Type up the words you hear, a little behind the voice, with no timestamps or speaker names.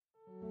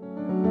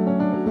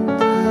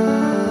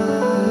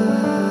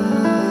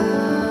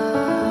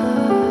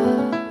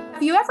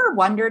ever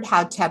wondered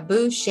how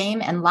taboo,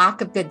 shame, and lack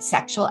of good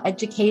sexual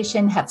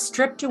education have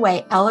stripped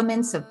away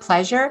elements of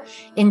pleasure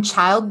in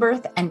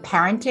childbirth and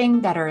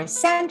parenting that are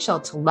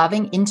essential to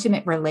loving,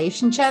 intimate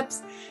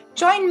relationships?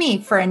 Join me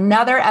for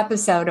another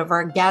episode of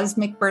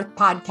Orgasmic Birth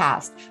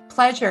Podcast,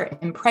 Pleasure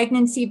in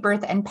Pregnancy,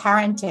 Birth, and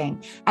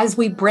Parenting, as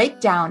we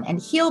break down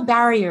and heal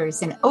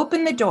barriers and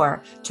open the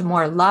door to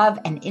more love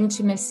and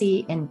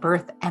intimacy in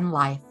birth and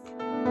life.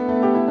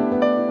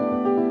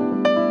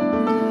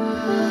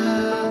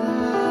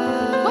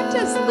 What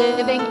does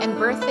living and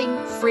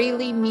birthing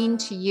freely mean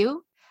to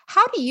you?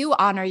 How do you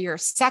honor your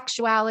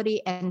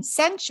sexuality and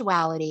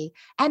sensuality?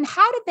 And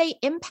how do they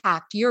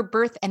impact your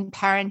birth and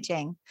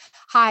parenting?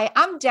 Hi,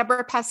 I'm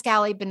Deborah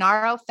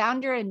Pascali-Bonaro,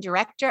 founder and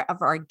director of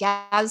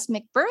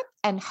Orgasmic Birth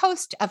and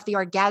host of the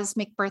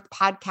Orgasmic Birth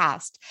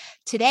Podcast.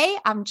 Today,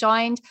 I'm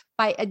joined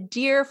by a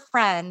dear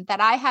friend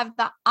that I have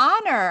the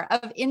honor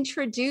of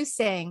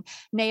introducing.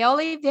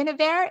 Naoli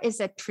Vinaver is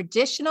a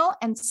traditional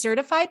and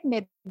certified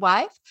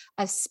midwife,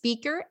 a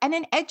speaker, and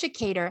an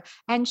educator,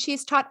 and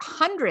she's taught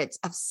hundreds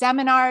of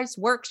seminars,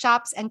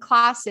 workshops, and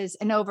classes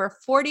in over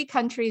 40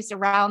 countries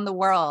around the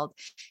world,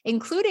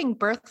 including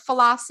birth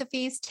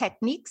philosophies,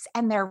 techniques,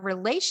 and their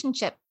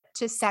relationship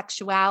to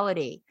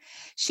sexuality.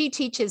 She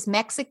teaches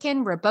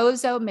Mexican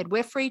rebozo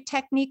midwifery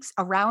techniques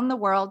around the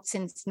world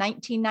since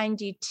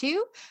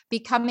 1992,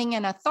 becoming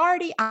an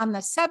authority on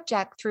the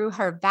subject through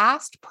her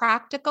vast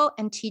practical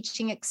and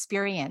teaching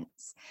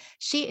experience.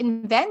 She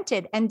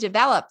invented and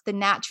developed the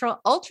natural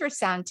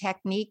ultrasound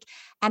technique,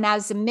 and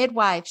as a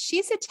midwife,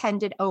 she's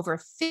attended over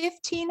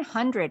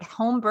 1,500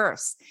 home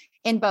births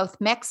in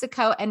both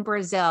Mexico and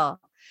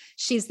Brazil.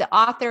 She's the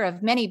author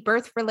of many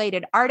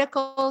birth-related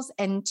articles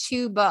and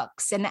 2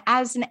 books. And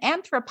as an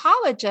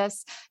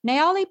anthropologist,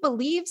 Naoli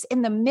believes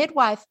in the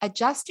midwife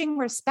adjusting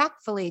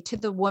respectfully to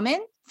the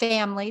woman,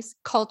 families,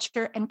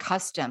 culture, and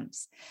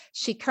customs.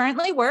 She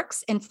currently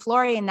works in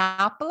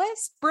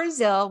Florianópolis,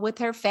 Brazil, with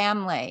her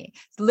family,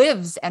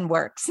 lives and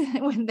works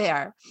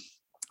there.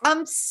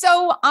 I'm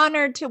so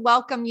honored to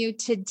welcome you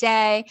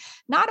today.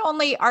 Not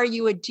only are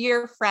you a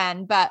dear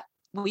friend, but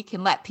we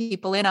can let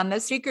people in on the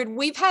secret.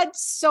 We've had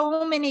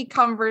so many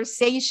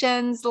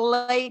conversations,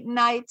 late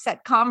nights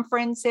at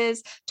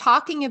conferences,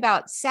 talking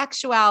about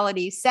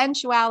sexuality,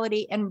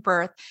 sensuality, and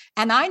birth.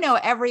 And I know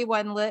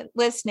everyone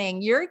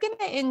listening, you're going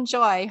to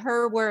enjoy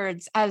her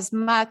words as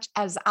much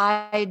as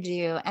I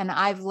do. And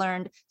I've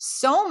learned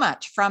so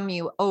much from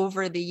you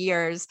over the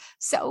years.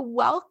 So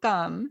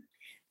welcome.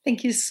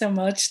 Thank you so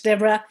much,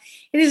 Deborah.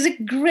 It is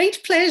a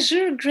great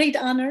pleasure, a great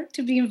honor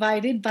to be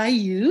invited by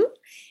you,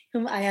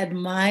 whom I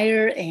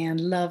admire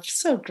and love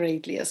so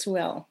greatly as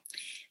well.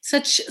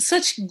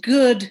 Such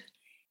good,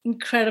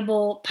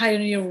 incredible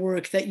pioneer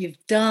work that you've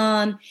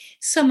done.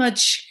 So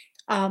much,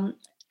 I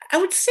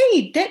would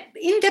say, that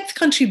in-depth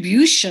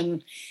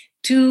contribution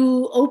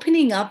to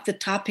opening up the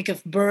topic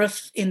of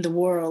birth in the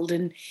world,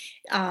 and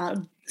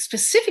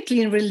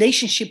specifically in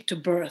relationship to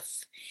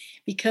birth.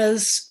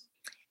 Because,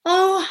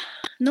 no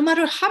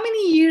matter how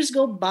many years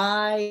go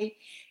by,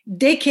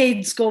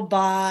 decades go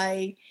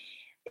by,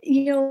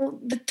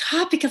 the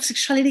topic of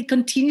sexuality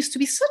continues to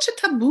be such a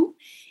taboo,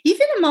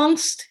 even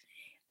amongst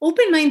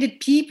open-minded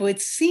people.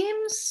 It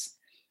seems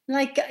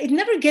like it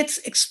never gets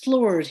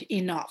explored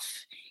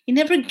enough. It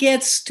never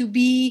gets to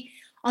be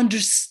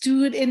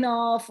understood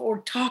enough or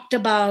talked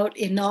about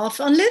enough,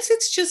 unless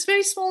it's just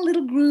very small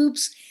little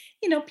groups,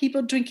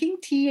 people drinking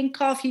tea and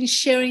coffee and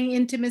sharing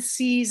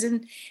intimacies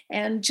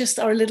and just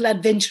our little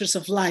adventures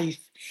of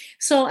life.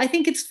 So I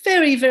think it's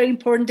very, very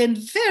important and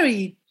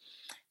very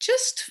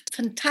just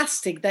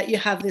fantastic that you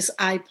have this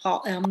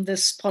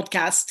this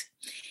podcast,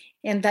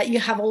 and that you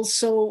have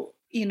also,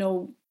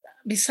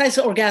 besides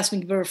the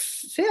Orgasmic Birth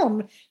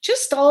film,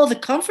 just all the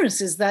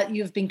conferences that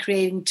you've been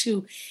creating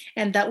too,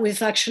 and that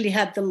we've actually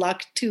had the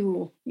luck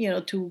to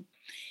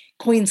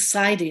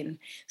coincide in.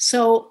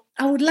 So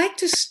I would like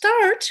to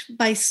start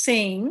by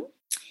saying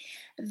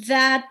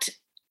that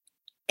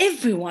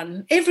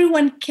everyone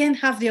can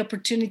have the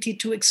opportunity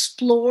to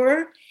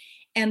explore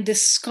and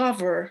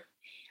discover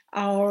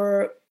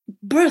our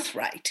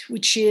birthright,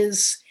 which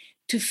is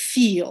to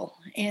feel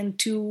and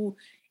to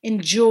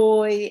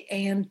enjoy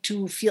and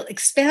to feel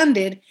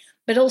expanded,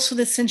 but also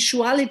the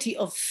sensuality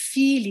of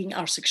feeling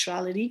our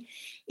sexuality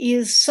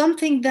is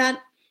something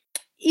that,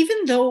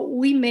 even though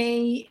we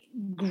may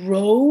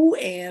grow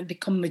and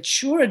become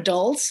mature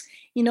adults,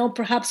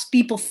 perhaps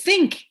people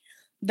think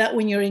that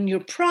when you're in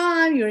your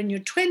prime, you're in your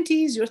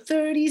 20s, your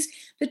 30s,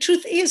 the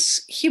truth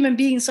is human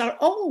beings are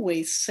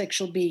always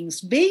sexual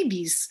beings.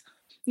 Babies,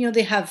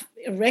 they have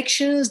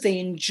erections, they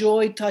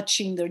enjoy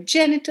touching their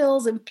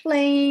genitals and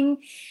playing.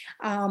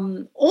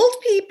 Old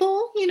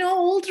people,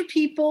 older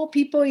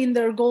people in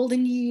their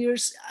golden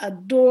years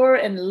adore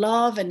and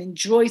love and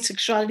enjoy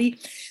sexuality.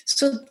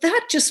 So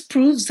that just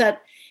proves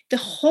that the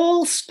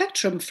whole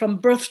spectrum from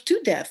birth to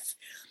death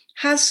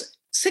has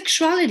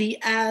sexuality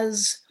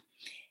as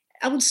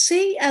I would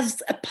say,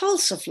 as a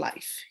pulse of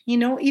life.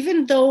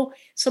 Even though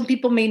some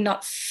people may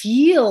not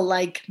feel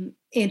like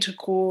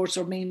intercourse,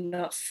 or may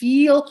not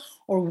feel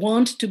or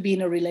want to be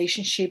in a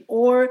relationship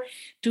or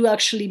to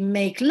actually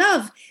make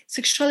love,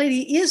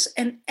 sexuality is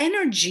an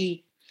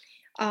energy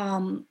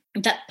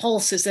that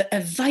pulses,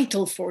 a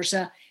vital force,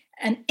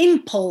 an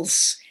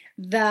impulse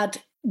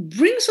that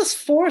brings us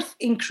forth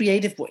in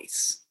creative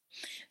ways.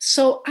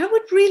 So I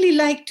would really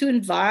like to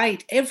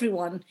invite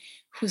everyone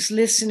who's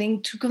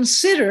listening to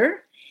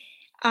consider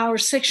our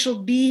sexual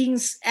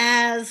beings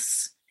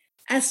as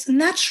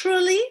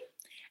naturally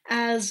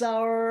as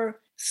our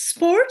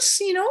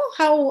sports.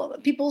 How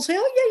people say,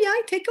 oh yeah,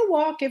 I take a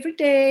walk every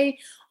day.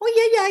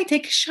 Oh yeah, I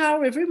take a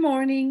shower every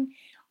morning.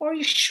 Or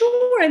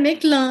sure, I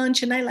make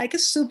lunch and I like a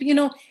soup.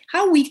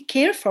 How we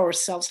care for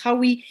ourselves, how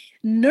we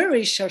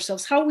nourish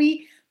ourselves, how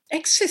we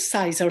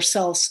exercise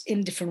ourselves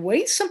in different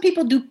ways. Some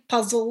people do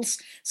puzzles,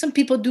 some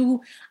people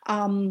do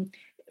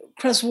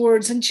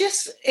crosswords, and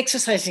just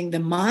exercising the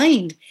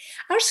mind.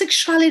 Our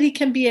sexuality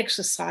can be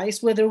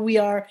exercised whether we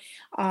are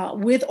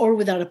with or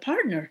without a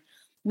partner,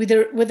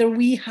 whether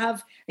we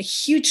have a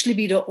huge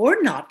libido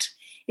or not.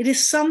 It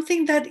is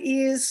something that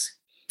is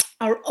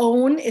our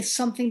own. It's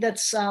something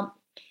that's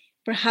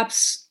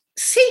perhaps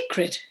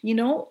sacred,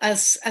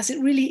 as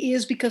it really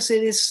is, because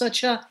it is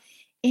such a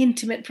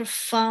intimate,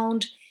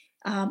 profound,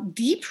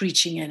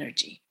 deep-reaching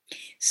energy.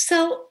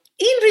 So,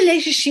 in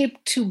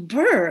relationship to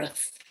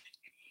birth,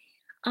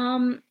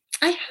 I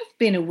have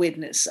been a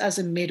witness as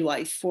a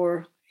midwife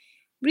for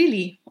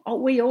really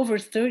way over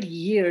 30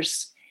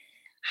 years,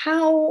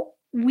 how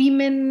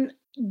women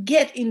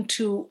get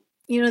into,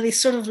 they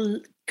sort of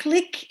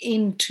click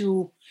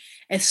into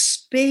a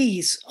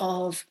space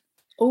of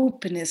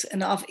openness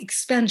and of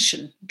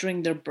expansion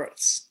during their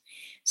births.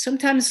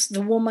 Sometimes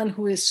the woman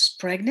who is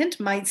pregnant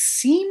might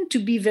seem to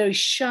be very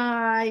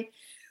shy,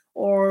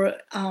 or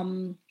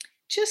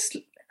just,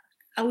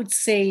 I would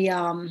say,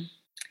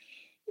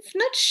 if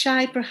not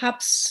shy,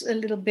 perhaps a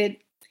little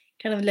bit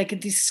kind of like a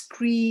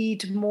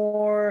discreet,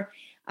 more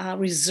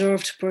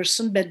reserved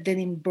person. But then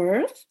in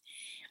birth,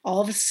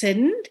 all of a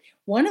sudden,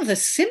 one of the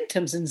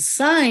symptoms and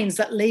signs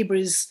that labor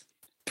is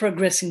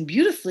progressing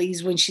beautifully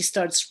is when she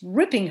starts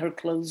ripping her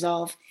clothes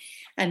off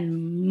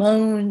and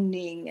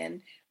moaning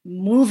and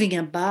moving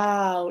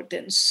about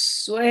and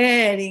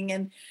sweating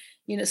and,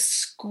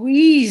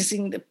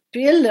 squeezing the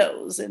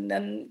pillows, and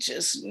then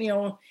just,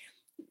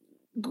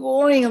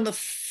 going on the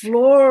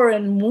floor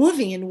and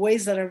moving in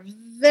ways that are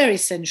very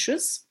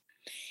sensuous.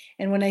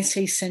 And when I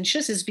say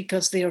sensuous, it's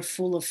because they are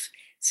full of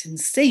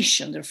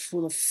sensation, they're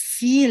full of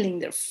feeling,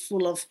 they're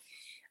full of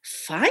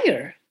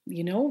fire.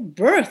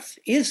 Birth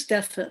is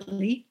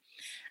definitely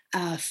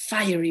a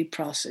fiery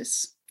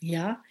process.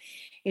 Yeah,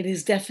 it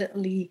is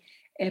definitely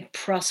a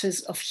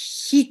process of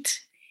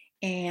heat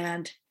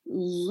and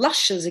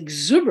luscious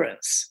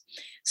exuberance.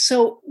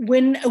 So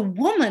when a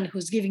woman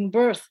who's giving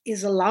birth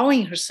is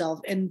allowing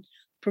herself and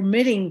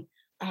permitting,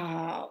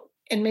 and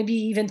maybe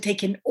even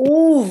taken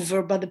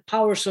over by the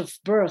powers of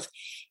birth,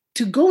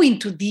 to go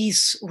into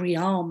these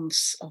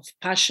realms of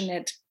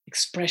passionate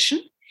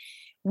expression,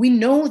 we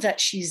know that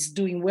she's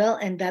doing well,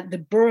 and that the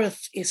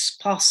birth is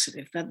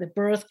positive, that the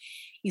birth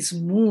is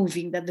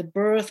moving, that the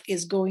birth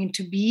is going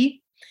to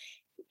be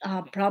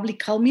probably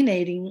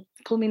culminating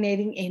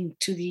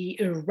into the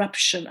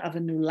eruption of a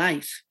new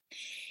life.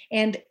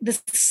 And the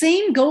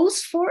same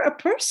goes for a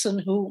person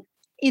who,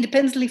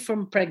 independently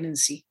from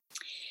pregnancy,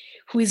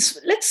 who is,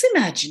 let's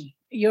imagine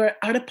you're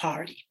at a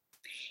party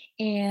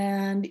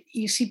and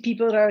you see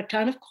people that are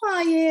kind of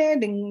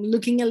quiet and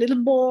looking a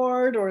little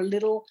bored or a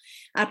little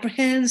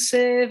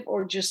apprehensive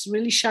or just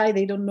really shy.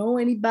 They don't know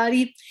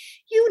anybody.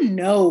 You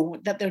know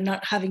that they're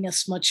not having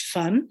as much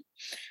fun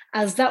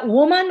as that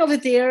woman over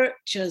there,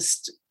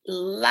 just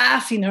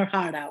laughing her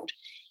heart out,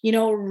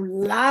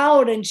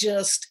 loud and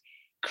just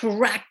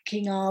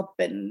cracking up,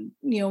 and,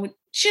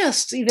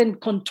 just even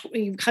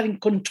having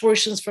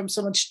contortions from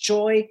so much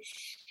joy,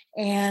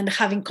 and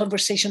having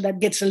conversation that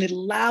gets a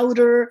little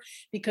louder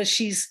because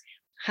she's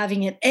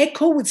having an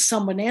echo with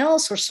someone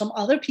else or some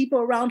other people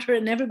around her,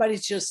 and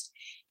everybody's just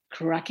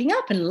cracking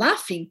up and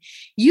laughing.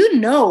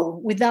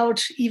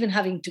 Without even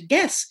having to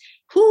guess,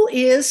 who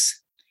is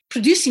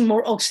producing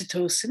more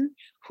oxytocin,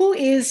 who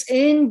is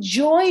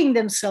enjoying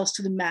themselves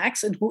to the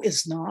max, and who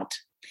is not,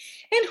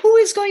 and who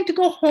is going to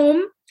go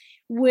home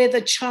with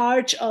a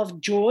charge of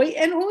joy,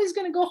 and who is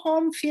going to go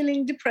home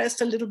feeling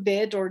depressed a little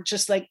bit, or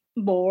just like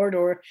bored,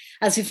 or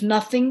as if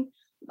nothing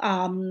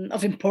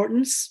of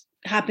importance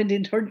happened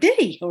in her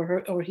day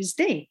or his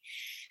day.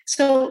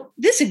 So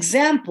this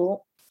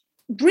example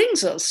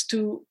brings us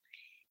to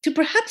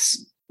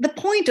perhaps the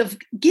point of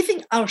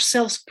giving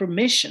ourselves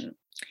permission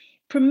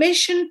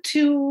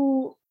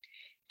to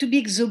be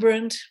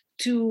exuberant,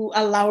 to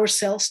allow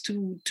ourselves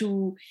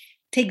to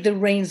take the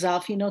reins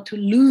off, to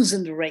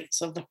loosen the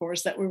reins of the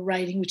horse that we're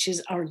riding, which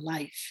is our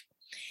life.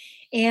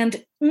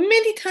 And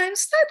many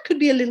times that could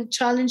be a little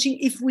challenging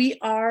if we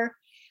are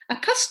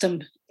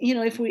accustomed,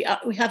 if we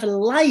have a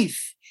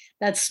life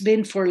that's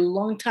been for a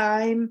long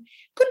time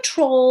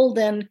controlled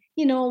and,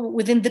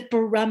 within the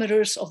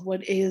parameters of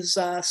what is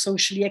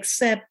socially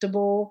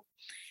acceptable.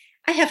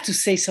 I have to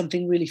say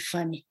something really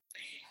funny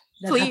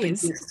that happened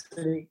Please.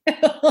 yesterday.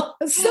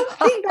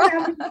 something that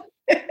happened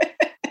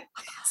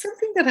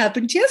something that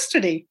happened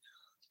yesterday.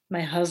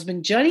 My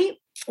husband Johnny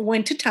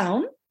went to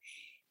town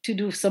to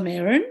do some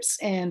errands,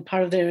 and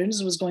part of the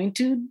errands was going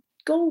to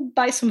go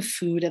buy some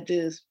food at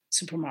the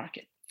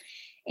supermarket.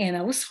 And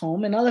I was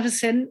home, and all of a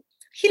sudden,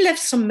 he left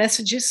some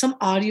messages, some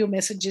audio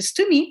messages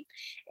to me.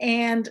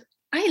 And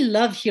I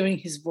love hearing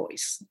his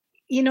voice.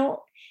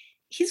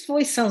 His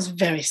voice sounds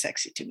very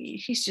sexy to me.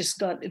 He's just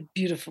got a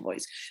beautiful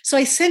voice. So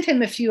I sent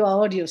him a few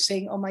audios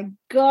saying, "Oh my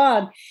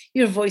God,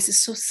 your voice is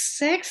so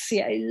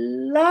sexy. I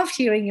love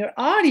hearing your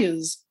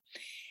audios."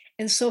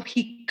 And so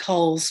he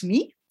calls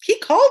me. He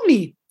called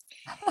me.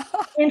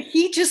 And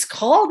he just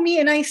called me,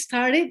 and I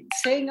started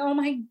saying, "Oh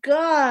my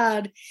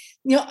God."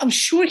 I'm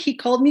sure he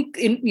called me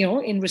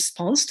in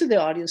response to the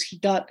audios. He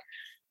got,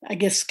 I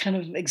guess, kind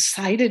of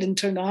excited and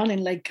turned on,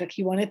 and like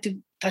he wanted to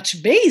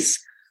touch base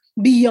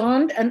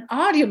beyond an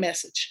audio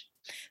message.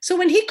 So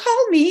when he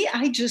called me,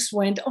 I just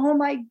went, "Oh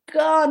my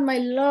God, my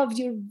love,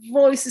 your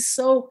voice is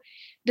so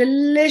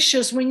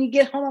delicious. When you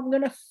get home, I'm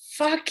going to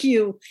fuck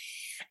you."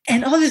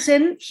 And all of a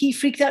sudden, he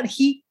freaked out.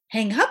 He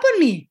hung up on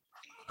me.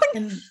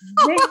 And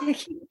then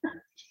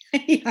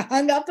he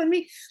hung up on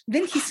me.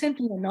 Then he sent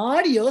me an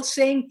audio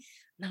saying,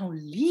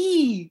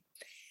 "Naoli,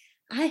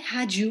 I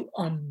had you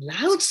on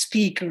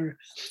loudspeaker,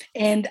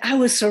 and I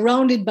was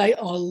surrounded by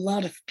a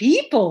lot of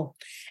people,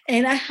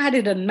 and I had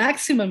it on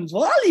maximum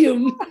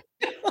volume."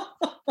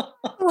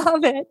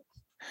 Love it.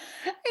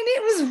 And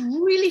it was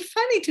really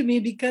funny to me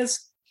because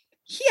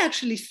he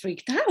actually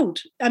freaked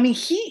out. I mean,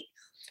 he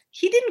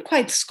didn't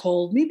quite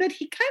scold me, but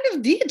he kind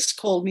of did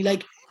scold me,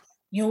 like,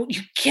 "You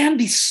can't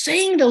be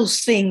saying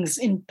those things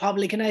in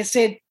public." And I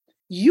said,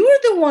 "You're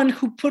the one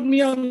who put me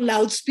on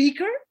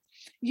loudspeaker.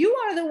 You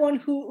are the one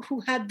who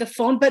had the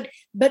phone,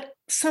 but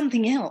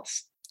something else.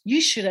 You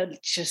should have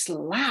just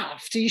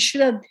laughed. You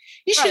should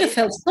have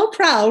felt so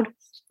proud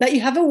that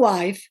you have a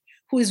wife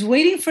who is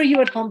waiting for you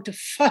at home to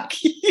fuck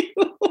you."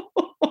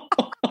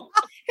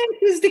 And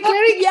who's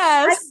declaring,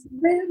 yes.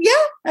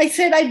 I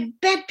said, "I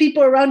bet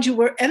people around you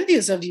were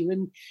envious of you,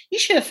 and you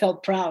should have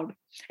felt proud."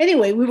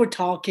 Anyway, we were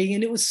talking,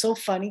 and it was so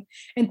funny.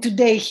 And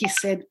today he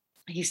said,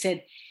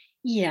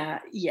 yeah,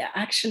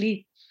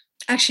 actually,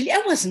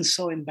 I wasn't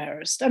so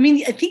embarrassed. I mean,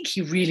 I think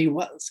he really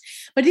was,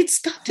 but it's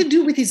got to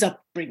do with his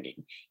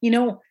upbringing.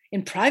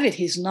 In private,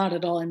 he's not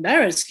at all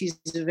embarrassed. He's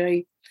a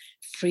very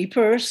free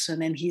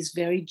person, and he's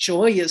very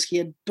joyous. He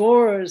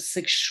adores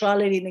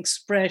sexuality and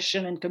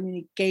expression and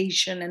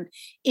communication and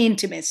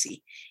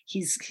intimacy.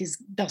 He's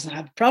doesn't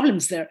have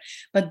problems there.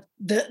 But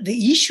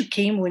the issue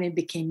came when it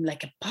became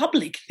like a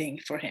public thing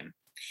for him.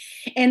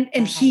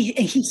 And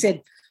he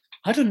said,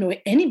 "I don't know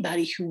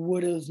anybody who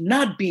would have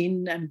not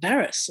been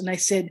embarrassed." And I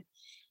said,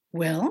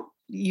 "Well,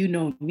 you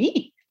know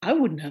me. I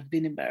wouldn't have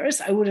been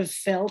embarrassed. I would have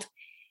felt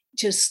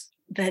just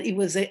that it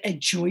was a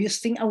joyous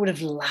thing. I would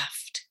have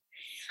laughed.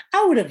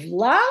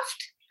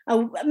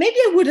 Maybe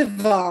I would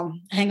have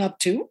hung up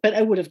too, but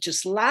I would have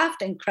just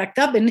laughed and cracked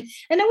up, and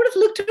I would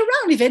have looked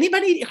around. If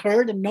anybody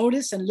heard and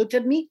noticed and looked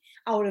at me,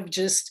 I would have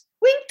just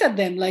winked at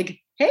them like,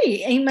 "Hey,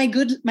 ain't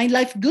my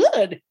life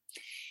good?"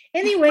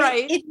 Anyway,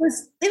 Right.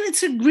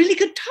 it's a really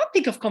good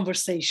topic of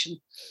conversation,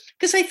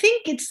 because I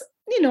think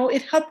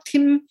it helped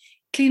him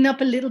clean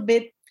up a little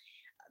bit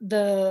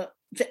the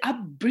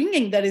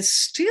upbringing that is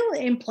still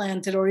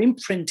implanted or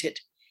imprinted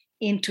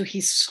into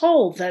his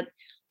soul, that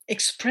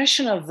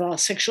expression of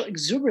sexual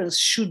exuberance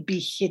should be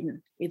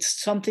hidden. It's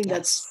something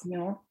that's,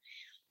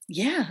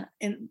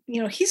 and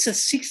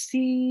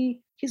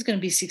he's going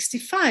to be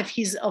 65.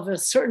 He's of a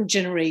certain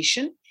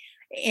generation,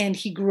 and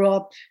he grew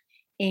up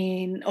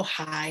in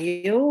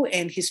Ohio,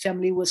 and his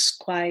family was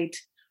quite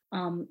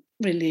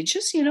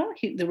religious.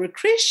 They were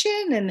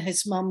Christian, and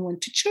his mom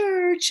went to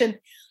church, and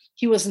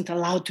he wasn't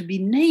allowed to be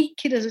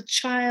naked as a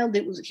child.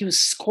 He was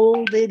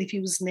scolded if he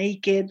was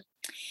naked.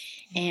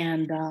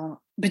 And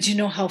but you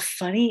know how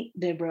funny,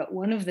 Deborah,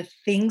 one of the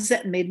things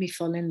that made me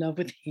fall in love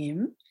with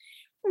him,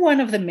 one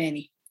of the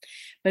many,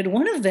 but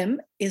one of them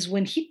is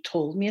when he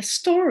told me a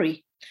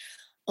story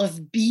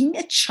of being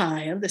a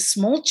child, a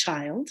small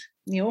child,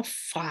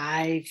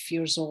 5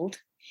 years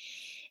old,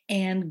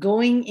 and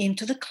going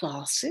into the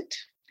closet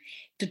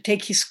to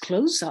take his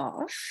clothes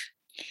off.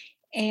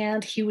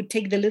 And he would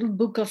take the little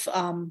book of,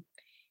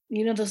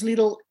 those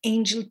little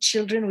angel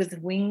children with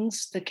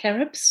wings, the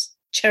cherubs.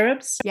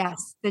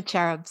 Yes, the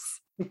cherubs.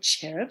 The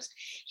cherubs.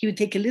 He would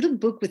take a little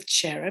book with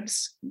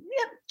cherubs.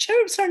 Yeah,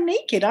 cherubs are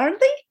naked, aren't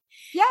they?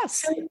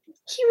 Yes. So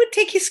he would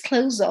take his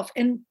clothes off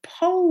and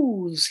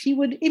pose. He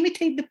would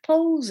imitate the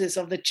poses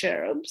of the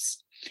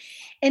cherubs.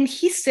 And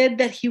he said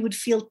that he would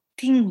feel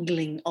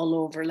tingling all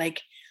over,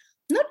 like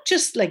not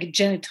just like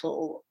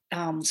genital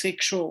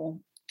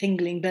sexual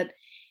tingling, but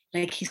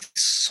like his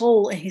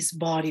soul and his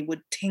body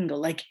would tingle.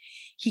 Like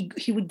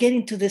he would get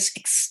into this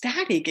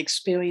ecstatic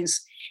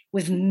experience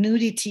with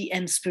nudity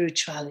and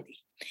spirituality.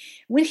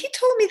 When he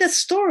told me that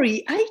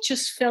story, I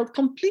just felt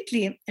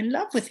completely in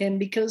love with him,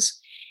 because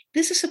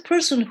this is a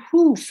person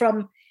who,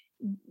 from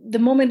the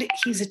moment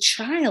he's a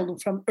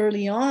child, from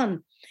early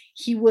on,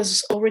 he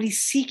was already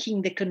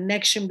seeking the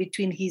connection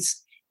between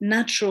his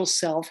natural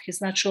self,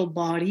 his natural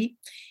body,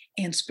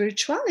 and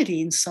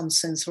spirituality in some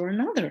sense or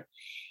another.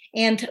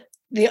 And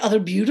the other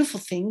beautiful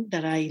thing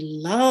that I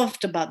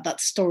loved about that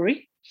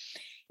story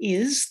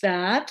is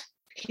that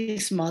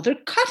his mother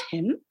caught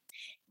him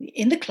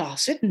in the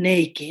closet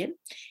naked,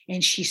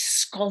 and she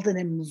scolded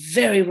him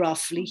very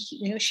roughly.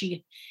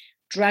 She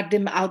dragged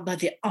him out by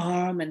the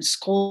arm and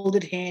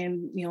scolded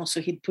him,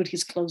 so he'd put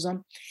his clothes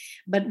on.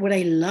 But what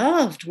I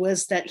loved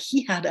was that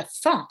he had a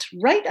thought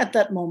right at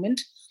that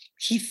moment.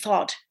 He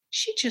thought,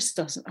 she just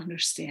doesn't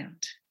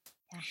understand.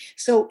 Yeah.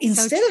 So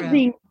So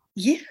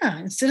true.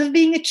 instead of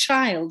being a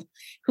child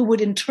who would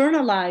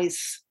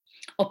internalize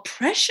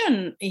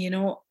oppression,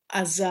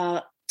 as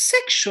a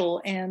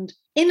sexual and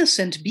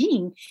innocent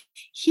being,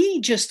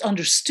 he just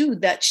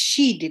understood that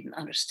she didn't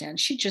understand.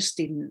 She just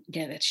didn't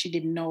get it. She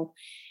didn't know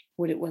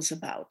what it was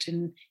about.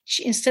 And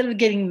instead of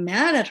getting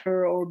mad at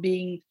her or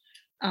being,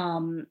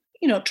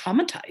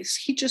 traumatized,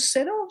 he just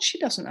said, "Oh, she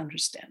doesn't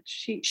understand.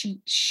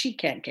 She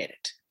can't get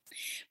it."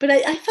 But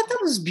I thought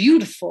that was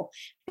beautiful,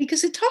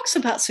 because it talks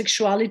about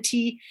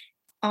sexuality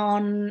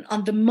on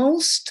the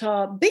most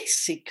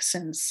basic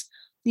sense.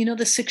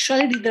 The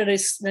sexuality that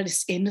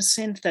is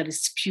innocent, that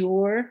is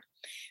pure,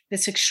 the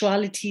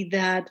sexuality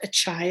that a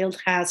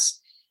child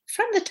has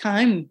from the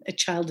time a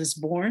child is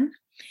born,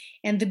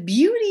 and the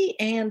beauty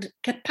and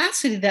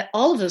capacity that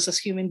all of us as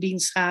human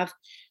beings have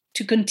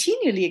to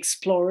continually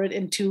explore it,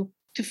 and to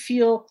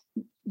feel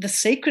the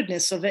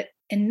sacredness of it.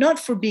 And not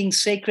for being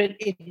sacred,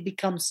 it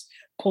becomes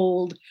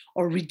cold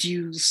or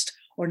reduced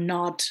or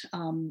not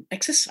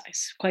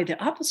exercised. Quite the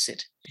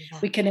opposite. Yeah.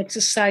 We can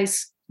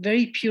exercise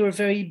very pure,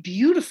 very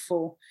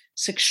beautiful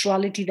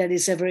sexuality that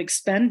is ever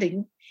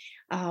expanding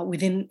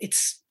within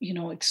its,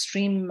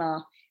 extreme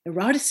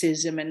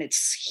eroticism and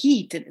its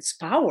heat and its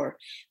power,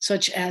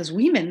 such as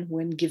women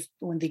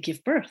when they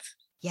give birth.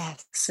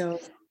 Yes. So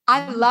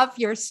I love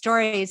your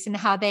stories and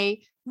how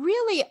they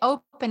really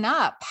open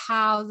up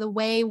how the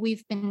way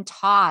we've been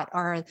taught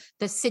or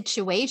the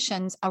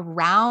situations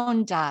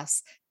around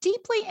us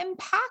deeply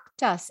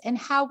impact us and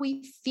how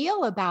we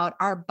feel about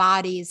our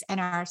bodies and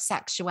our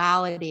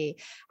sexuality.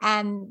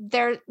 And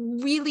they're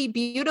really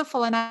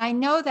beautiful. And I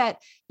know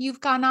that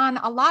you've gone on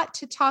a lot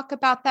to talk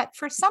about that.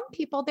 For some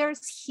people,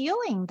 there's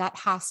healing that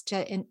has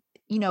to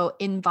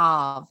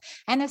involve,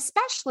 and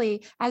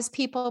especially as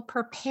people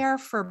prepare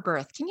for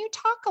birth. Can you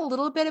talk a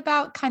little bit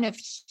about kind of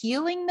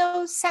healing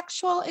those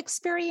sexual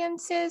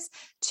experiences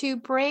to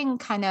bring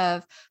kind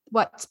of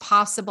what's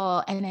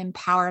possible and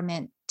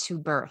empowerment to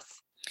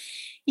birth?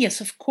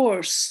 yes, of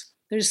course,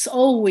 there's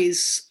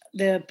always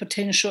the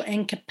potential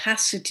and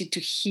capacity to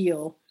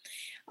heal.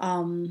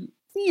 Um,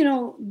 you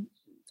know,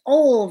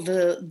 all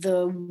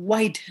the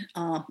wide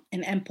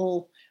and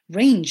ample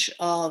range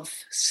of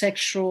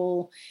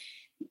sexual,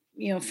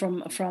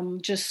 from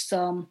just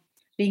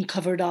being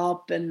covered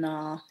up and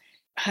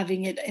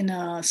having it in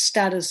a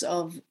status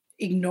of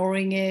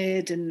ignoring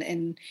it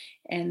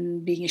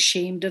and being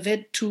ashamed of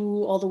it,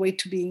 to all the way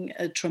to being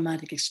a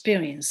traumatic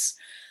experience.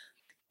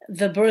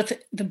 The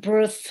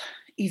birth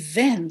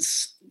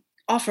events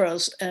offer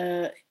us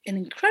an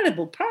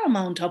incredible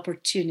paramount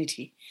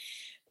opportunity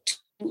to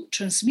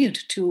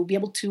transmute, to be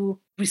able to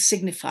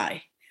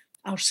resignify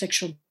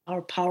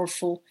our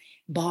powerful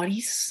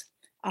bodies,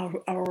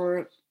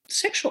 our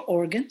sexual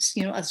organs.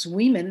 As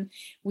women,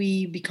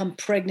 we become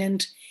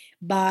pregnant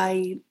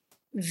by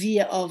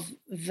via of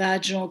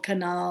vaginal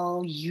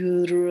canal,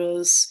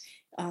 uterus,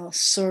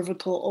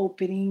 cervical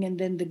opening, and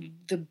then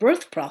the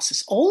birth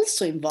process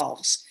also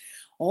involves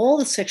all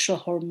the sexual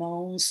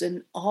hormones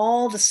and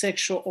all the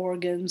sexual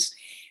organs.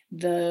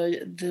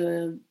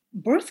 The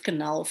birth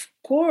canal, of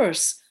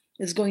course,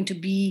 is going to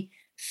be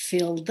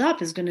filled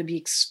up, is going to be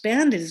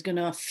expanded, is going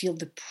to feel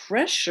the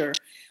pressure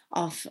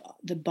of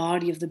the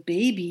body of the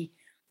baby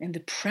and the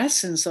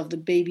presence of the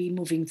baby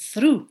moving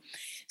through.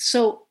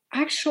 So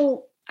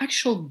actual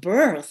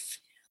birth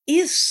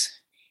is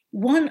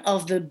one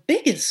of the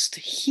biggest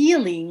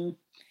healing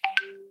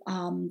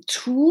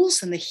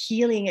tools and the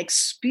healing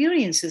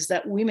experiences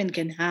that women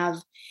can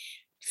have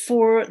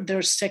for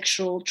their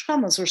sexual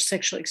traumas or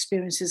sexual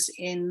experiences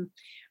in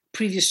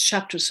previous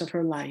chapters of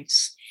her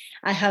lives.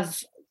 I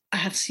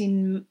have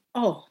seen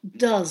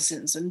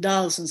dozens and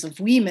dozens of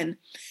women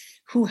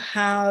who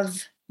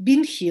have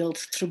been healed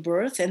through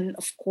birth, and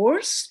of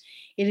course,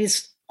 it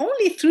is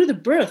only through the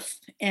birth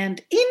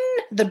and in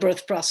the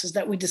birth process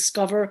that we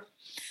discover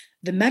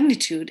the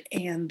magnitude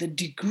and the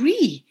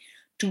degree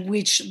to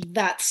which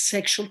that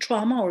sexual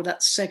trauma or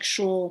that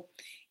sexual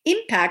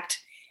impact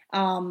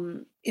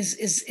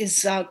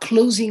is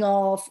closing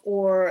off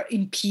or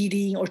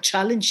impeding or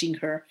challenging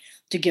her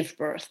to give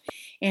birth.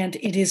 And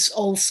it is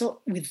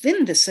also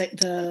within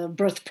the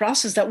birth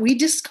process that we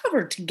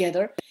discover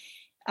together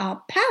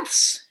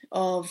paths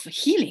of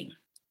healing.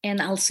 And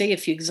I'll say a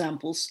few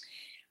examples.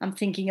 I'm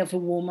thinking of a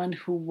woman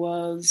who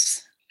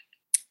was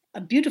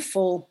a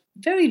beautiful,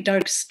 very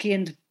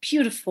dark-skinned,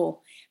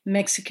 beautiful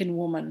Mexican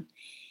woman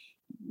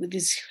with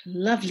these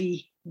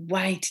lovely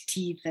white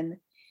teeth. And,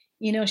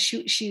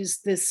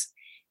 she's this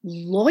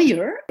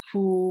lawyer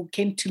who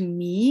came to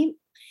me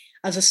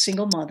as a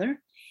single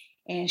mother,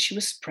 and she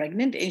was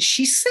pregnant. And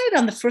she said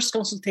on the first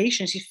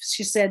consultation,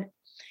 she said,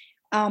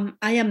 I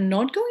am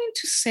not going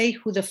to say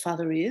who the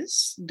father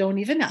is. Don't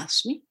even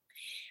ask me,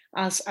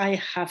 as I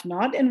have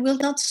not and will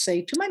not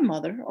say to my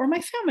mother or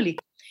my family.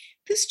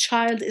 This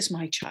child is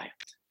my child.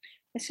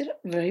 I said,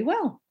 very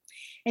well.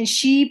 And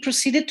she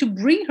proceeded to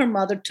bring her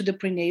mother to the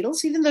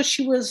prenatals, even though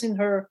she was in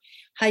her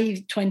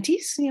high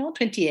 20s,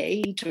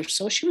 28 or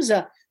so. She was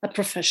a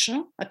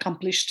professional,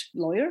 accomplished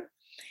lawyer.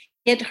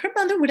 Yet her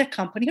mother would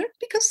accompany her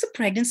because the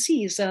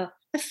pregnancy is a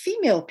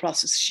female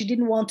process. She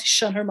didn't want to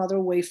shun her mother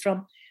away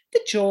from the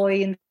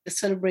joy and the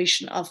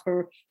celebration of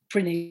her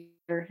prenatal.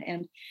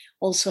 And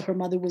also her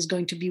mother was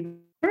going to be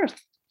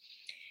birth.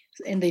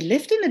 And they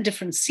lived in a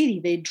different city.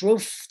 They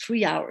drove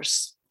 3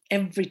 hours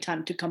every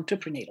time to come to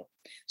prenatal.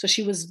 So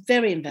she was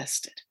very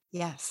invested.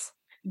 Yes.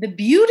 The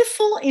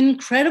beautiful,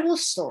 incredible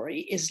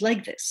story is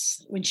like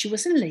this. When she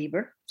was in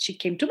labor, she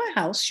came to my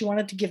house. She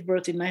wanted to give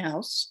birth in my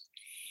house.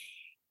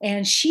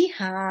 And she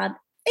had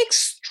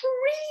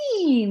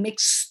extreme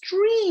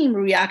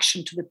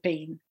reaction to the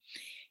pain.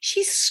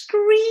 She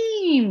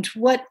screamed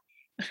what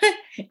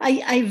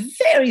I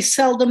very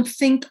seldom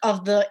think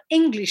of the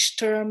English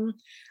term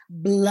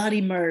bloody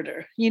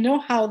murder. You know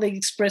how they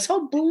express,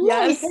 oh,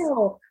 bloody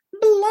hell,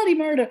 bloody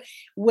murder.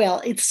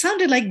 Well, it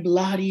sounded like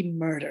bloody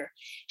murder.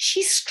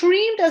 She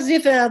screamed as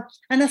if an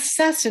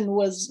assassin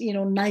was,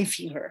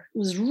 knifing her. It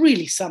was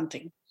really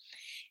something.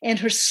 And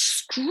her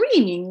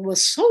screaming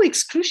was so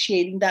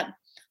excruciating that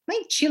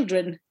my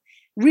children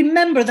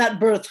remember that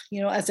birth,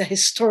 as a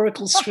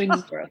historical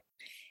screaming birth.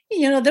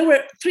 There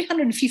were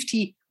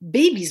 350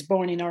 babies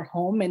born in our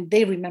home, and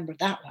they remember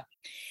that one.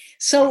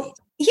 So,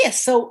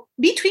 yes, so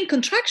between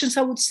contractions,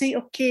 I would say,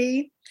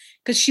 okay,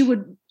 because she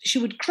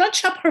would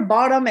crunch up her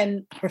bottom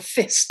and her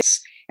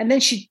fists, and then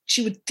she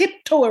would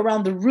tiptoe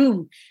around the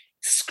room,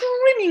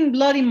 screaming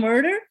bloody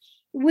murder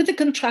with a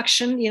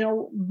contraction,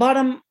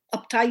 bottom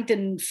up tight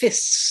and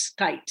fists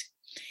tight.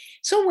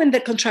 So when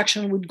the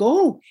contraction would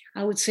go,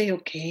 I would say,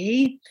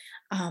 okay,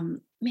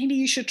 maybe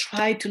you should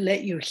try to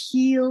let your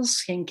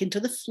heels sink into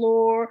the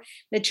floor,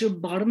 let your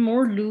bottom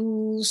more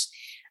loose,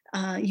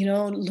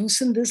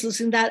 loosen this,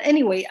 loosen that.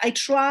 Anyway, I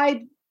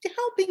tried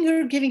helping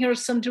her, giving her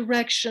some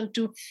direction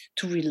to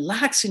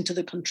relax into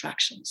the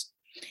contractions.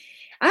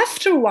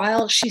 After a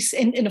while,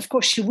 and of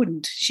course she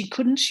wouldn't, she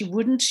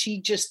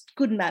just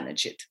couldn't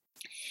manage it.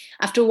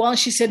 After a while,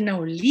 she said,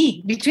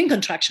 Naoli, between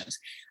contractions,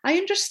 I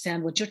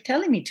understand what you're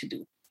telling me to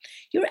do.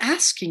 You're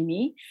asking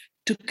me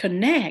to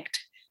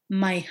connect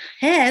my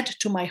head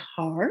to my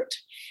heart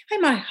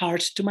and my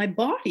heart to my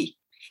body.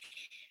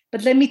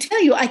 But let me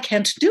tell you, I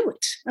can't do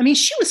it. I mean,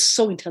 she was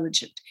so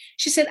intelligent.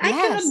 She said, I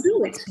cannot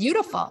do it. It's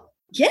beautiful.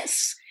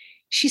 Yes.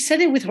 She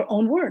said it with her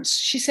own words.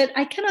 She said,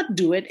 I cannot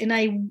do it. And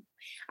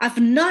I've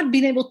not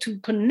been able to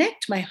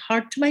connect my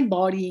heart to my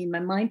body, my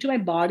mind to my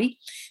body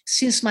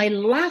since my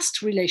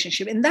last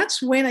relationship. And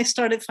that's when I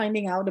started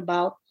finding out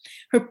about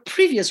her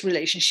previous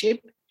relationship,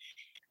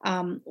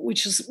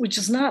 which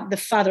is not the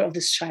father of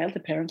this child,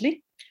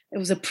 apparently. It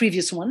was a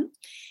previous one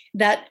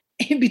that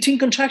in between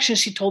contractions,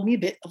 she told me a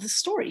bit of the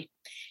story.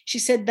 She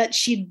said that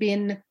she'd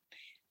been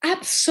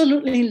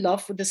absolutely in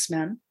love with this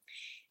man,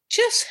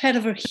 just head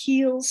over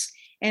heels.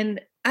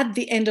 And at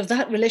the end of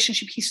that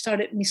relationship, he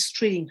started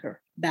mistreating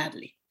her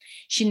badly.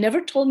 She never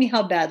told me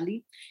how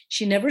badly.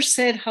 She never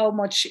said how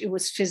much it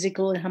was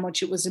physical and how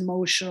much it was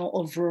emotional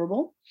or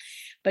verbal.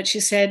 But she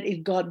said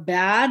it got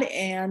bad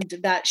and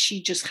that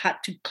she just had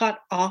to cut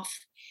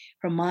off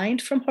her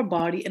mind from her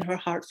body and her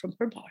heart from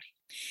her body.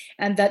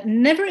 And that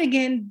never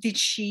again did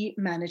she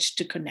manage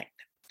to connect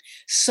them.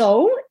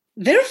 So,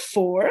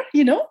 therefore,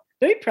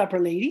 very proper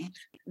lady,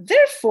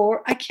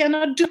 therefore, I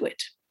cannot do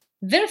it.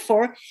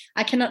 Therefore,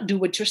 I cannot do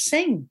what you're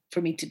saying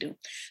for me to do.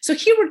 So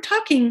here we're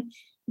talking,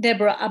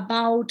 Deborah,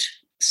 about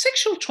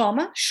sexual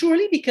trauma,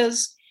 surely,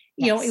 because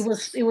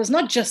it was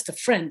not just a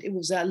friend; it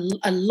was a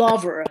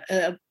lover,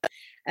 a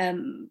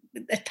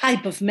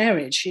type of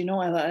marriage,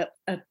 a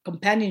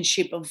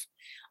companionship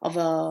of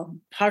a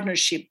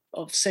partnership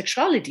of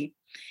sexuality.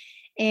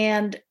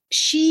 And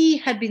she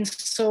had been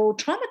so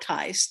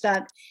traumatized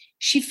that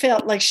she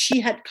felt like she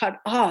had cut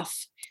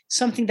off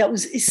something that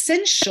was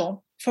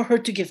essential for her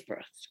to give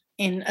birth.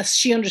 And as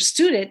she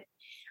understood it,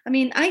 I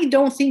mean, I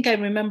don't think I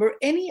remember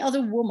any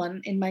other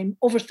woman in my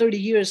over 30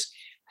 years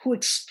who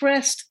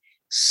expressed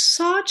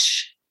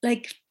such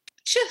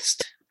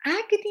just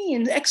agony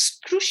and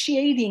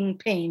excruciating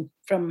pain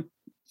from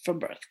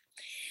birth.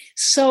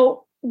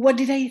 So what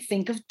did I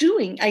think of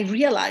doing? I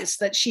realized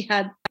that she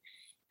had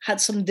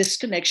some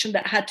disconnection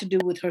that had to do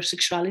with her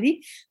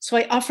sexuality. So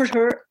I offered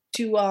her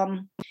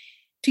to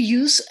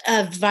use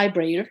a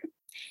vibrator.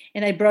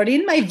 And I brought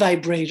in my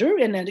vibrator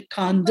and a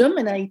condom,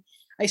 and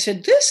I I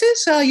said, this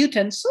is a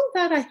utensil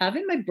that I have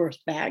in my birth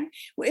bag.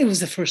 It was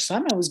the first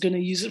time I was going to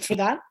use it for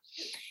that.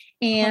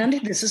 And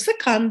this is the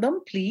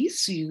condom.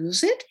 Please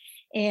use it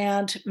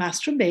and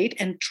masturbate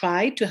and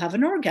try to have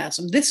an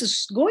orgasm. This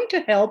is going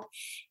to help.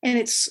 And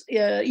it's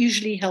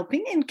usually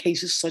helping in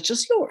cases such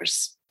as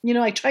yours.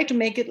 I try to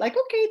make it like,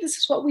 okay, this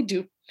is what we do.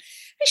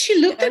 And she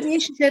looked at me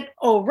and she said,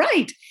 oh,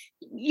 right.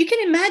 You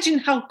can imagine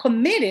how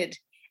committed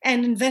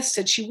and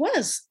invested she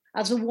was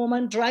as a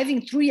woman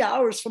driving 3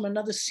 hours from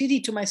another city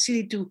to my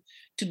city to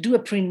do a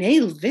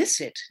prenatal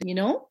visit.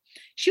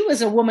 She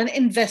was a woman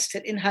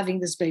invested in having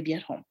this baby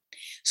at home.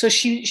 So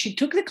she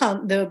took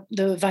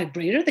the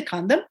vibrator, the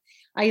condom.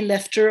 I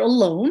left her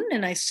alone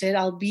and I said,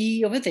 I'll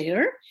be over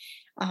there.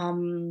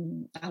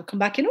 I'll come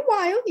back in a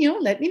while,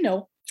 let me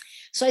know.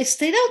 So I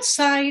stayed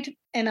outside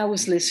and I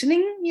was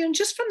listening,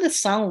 just from the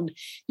sound.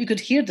 You could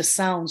hear the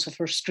sounds of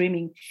her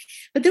screaming.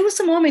 But there was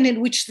a moment in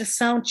which the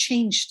sound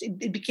changed.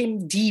 It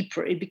became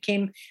deeper. It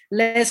became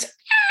less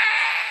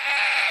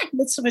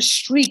of a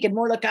shriek and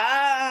more like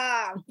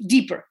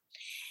deeper.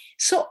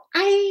 So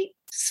I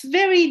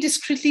very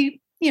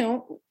discreetly,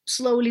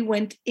 slowly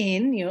went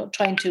in,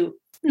 trying to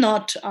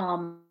not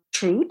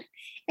intrude.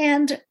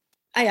 And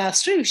I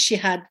asked her if she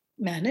had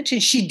managed,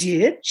 and she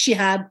did. She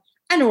had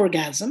an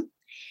orgasm.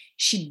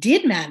 She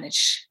did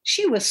manage.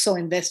 She was so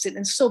invested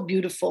and so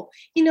beautiful,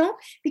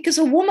 because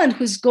a woman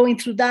who's going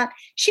through that,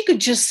 she could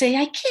just say,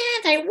 I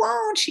can't, I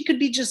won't. She could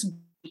be just,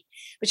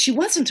 but she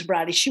wasn't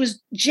bratty. She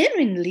was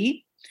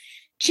genuinely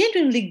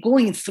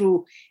going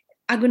through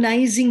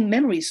agonizing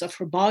memories of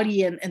her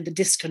body and the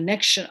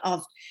disconnection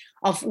of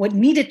what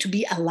needed to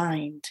be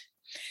aligned.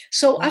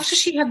 So after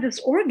she had this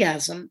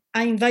orgasm,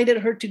 I invited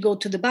her to go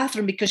to the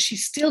bathroom because she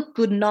still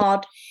could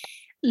not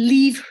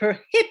leave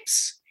her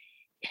hips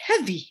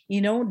heavy,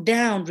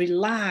 down,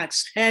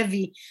 relaxed,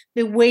 heavy,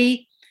 the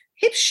way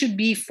hips should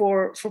be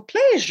for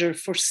pleasure,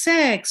 for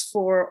sex,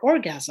 for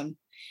orgasm,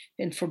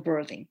 and for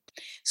birthing.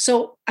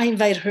 So I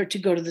invited her to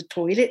go to the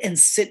toilet and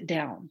sit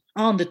down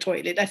on the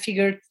toilet. I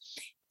figured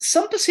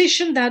some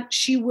position that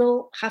she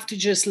will have to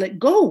just let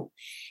go.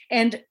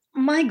 And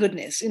my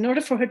goodness, in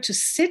order for her to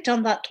sit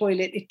on that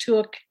toilet, it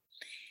took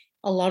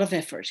a lot of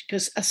effort,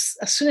 because as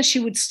soon as she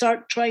would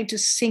start trying to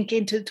sink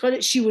into the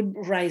toilet, she would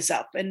rise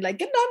up and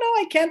like, no,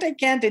 I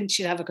can't. And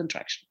she'd have a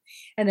contraction.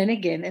 And then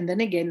again, and then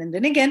again, and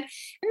then again.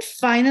 And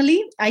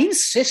finally, I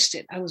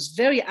insisted. I was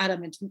very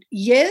adamant.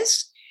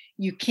 Yes,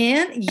 you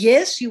can.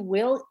 Yes, you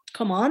will.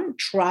 Come on,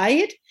 try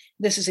it.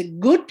 This is a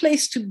good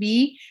place to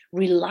be.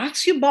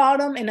 Relax your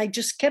bottom. And I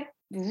just kept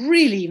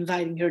really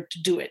inviting her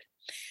to do it.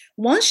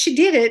 Once she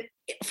did it,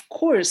 of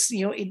course,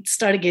 it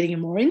started getting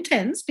more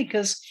intense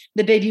because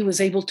the baby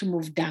was able to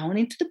move down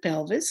into the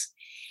pelvis.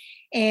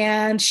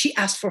 And she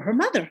asked for her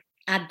mother.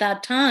 At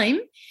that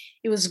time,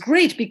 it was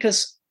great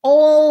because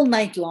all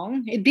night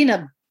long, it'd been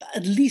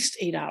at least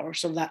 8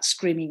 hours of that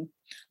screaming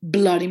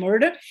bloody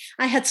murder.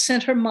 I had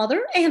sent her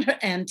mother and her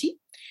auntie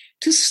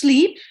to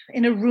sleep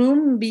in a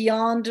room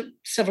beyond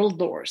several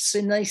doors.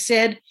 And I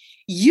said,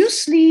 you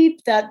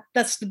sleep,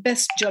 that's the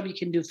best job you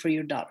can do for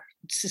your daughter.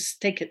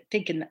 Just take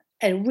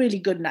a really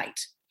good night.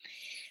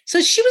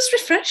 So she was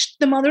refreshed.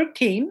 The mother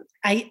came.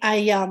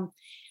 I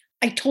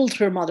told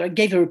her mother, I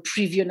gave her a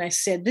preview and I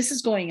said, this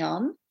is going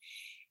on.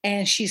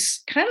 And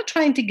she's kind of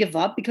trying to give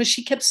up because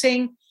she kept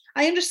saying,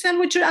 I understand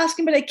what you're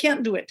asking, but I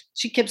can't do it.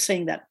 She kept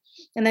saying that.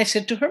 And I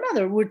said to her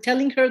mother, we're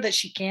telling her that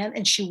she can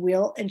and she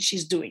will, and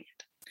she's doing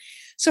it.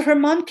 So her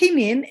mom came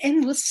in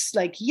and was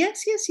like,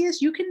 yes,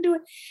 you can do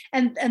it.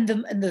 And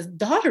the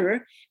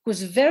daughter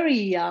was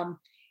very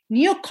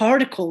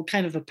neocortical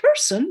kind of a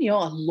person,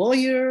 a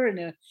lawyer and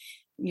a,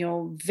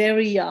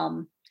 very,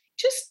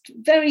 just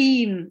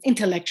very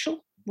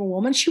intellectual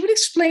woman. She would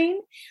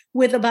explain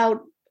with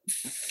about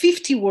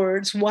 50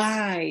 words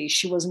why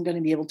she wasn't going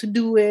to be able to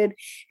do it.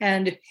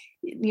 And,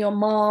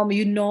 mom,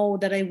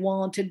 that I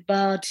wanted,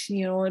 but,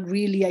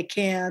 really I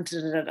can't.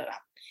 Da, da, da, da.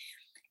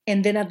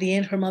 And then at the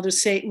end, her mother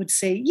would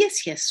say,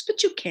 yes,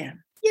 but you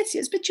can.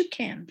 Yes, but you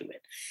can do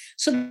it.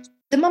 So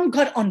the mom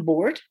got on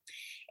board.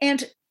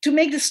 And to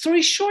make the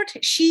story short,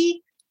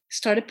 she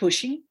started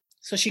pushing.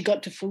 So she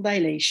got to full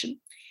dilation.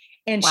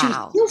 And she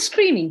was still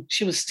screaming.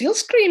 She was still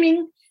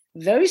screaming,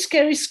 very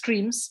scary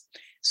screams.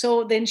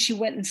 So then she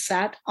went and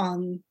sat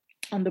on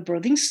the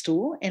birthing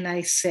stool. And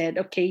I said,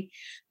 okay,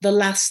 the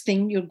last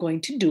thing you're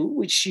going to do,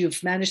 which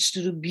you've managed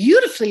to do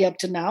beautifully up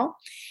to now,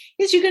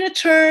 is you're going to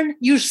turn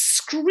your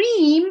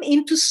scream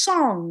into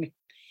song.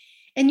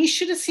 And you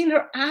should have seen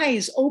her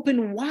eyes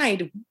open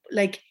wide,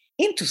 like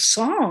into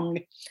song.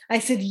 I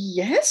said,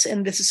 yes,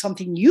 and this is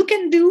something you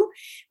can do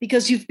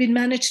because you've been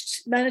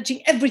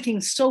managing everything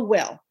so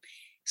well.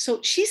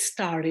 So she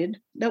started.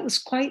 That was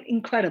quite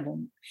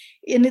incredible.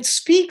 And it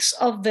speaks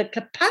of the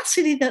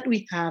capacity that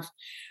we have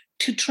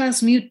to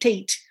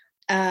transmutate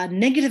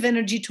negative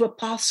energy to a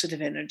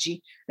positive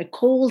energy, a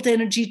cold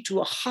energy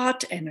to a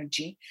hot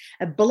energy,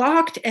 a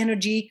blocked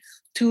energy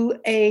to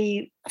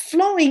a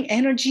flowing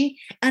energy,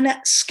 and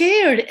a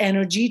scared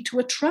energy to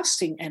a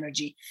trusting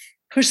energy.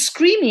 Her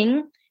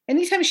screaming,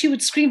 anytime she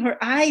would scream, her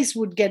eyes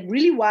would get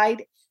really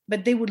wide.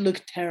 but they would look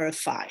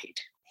terrified.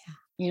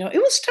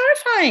 It was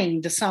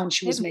terrifying, the sound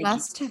she was It making.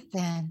 must have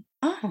been.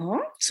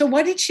 So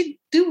what did she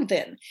do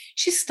then?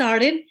 She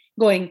started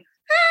going,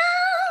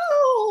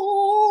 "Ow!"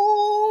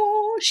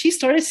 She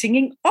started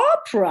singing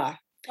opera.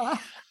 Oh,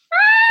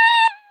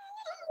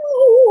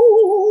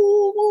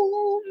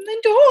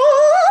 And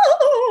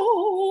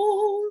oh,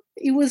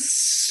 it was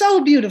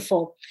so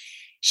beautiful.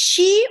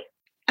 She,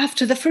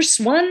 after the first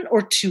one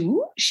or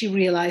two, she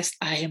realized,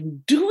 I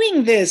am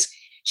doing this.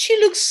 She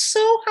looked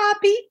so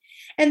happy.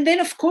 And then,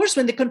 of course,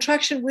 when the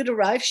contraction would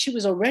arrive, she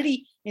was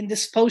already in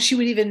this pose. She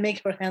would even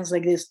make her hands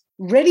like this,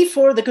 ready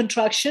for the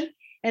contraction.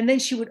 And then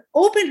she would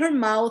open her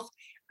mouth.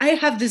 I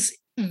have this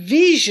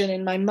vision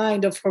in my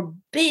mind of her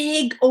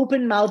big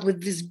open mouth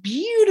with this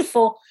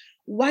beautiful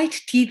white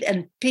teeth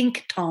and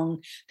pink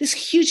tongue, this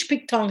huge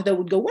pink tongue that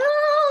would go,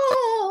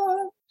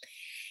 wow.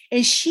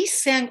 And she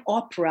sang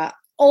opera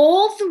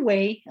all the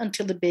way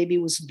until the baby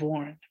was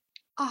born.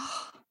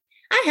 oh,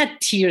 I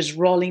had tears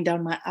rolling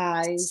down my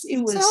eyes.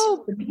 It was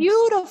so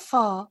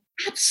beautiful.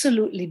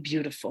 Absolutely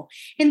beautiful.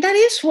 And that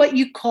is what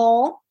you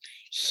call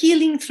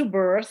healing through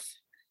birth,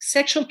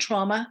 sexual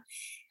trauma,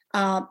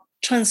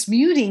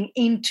 transmuting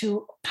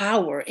into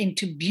power,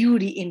 into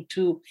beauty,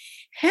 into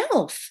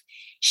health.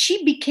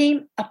 She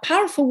became a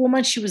powerful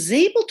woman. She was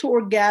able to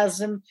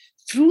orgasm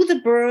through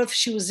the birth.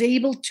 She was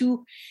able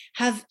to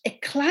have a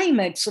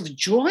climax of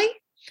joy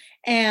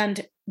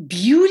and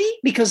beauty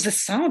because the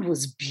sound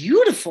was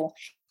beautiful.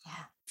 Yeah.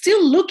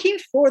 Still looking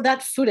for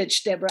that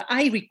footage, Deborah.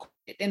 I recorded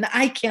it and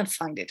I can't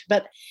find it.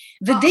 But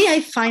the day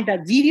I find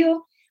that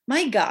video,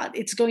 my God,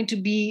 it's going to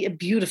be a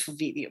beautiful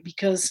video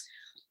because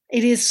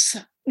it is,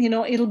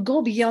 it'll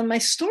go beyond my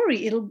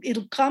story.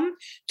 It'll come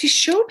to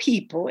show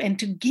people and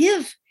to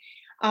give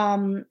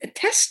a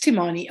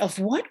testimony of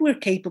what we're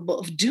capable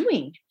of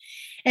doing.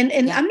 And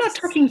yes. I'm not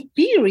talking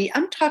theory.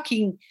 I'm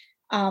talking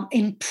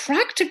in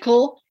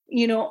practical,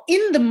 in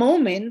the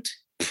moment,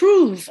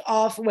 proof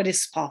of what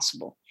is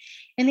possible.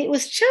 And it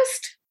was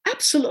just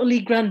absolutely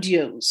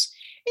grandiose.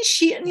 And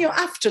she,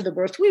 after the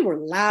birth, we were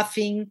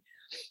laughing.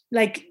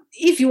 Like,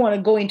 if you want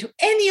to go into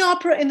any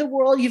opera in the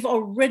world, you've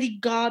already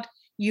got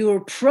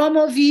your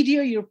promo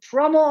video, your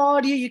promo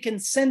audio. You can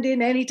send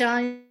in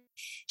anytime.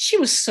 She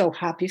was so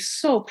happy,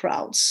 so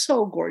proud,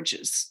 so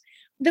gorgeous.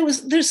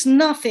 There's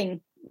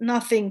nothing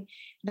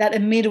that a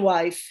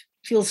midwife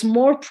feels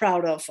more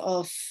proud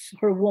of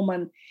her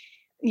woman,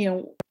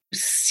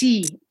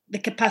 see the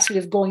capacity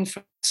of going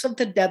from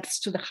the depths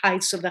to the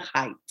heights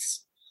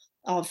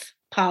of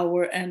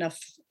power and of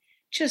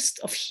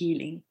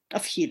healing.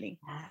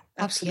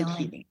 Absolute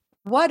healing.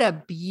 What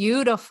a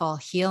beautiful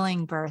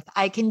healing birth.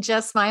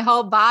 My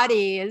whole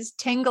body is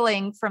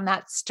tingling from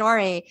that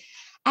story.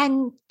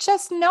 And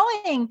just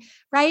knowing,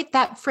 right,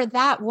 that for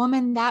that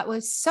woman, that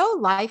was so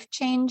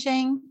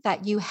life-changing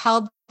that you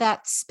held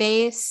that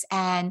space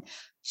and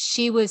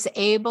she was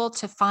able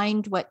to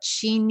find what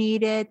she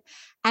needed.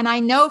 And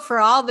I know for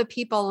all the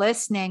people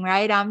listening,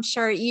 right, I'm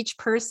sure each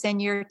person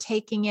you're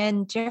taking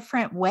in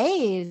different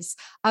ways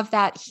of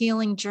that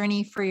healing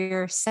journey for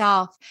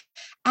yourself.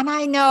 And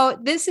I know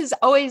this is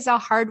always a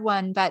hard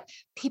one, but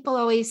people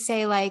always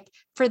say, like,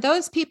 for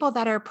those people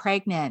that are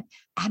pregnant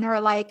and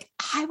are like,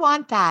 I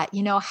want that,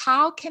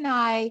 how can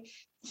I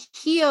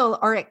heal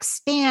or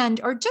expand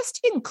or just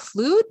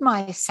include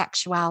my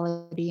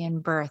sexuality in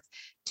birth?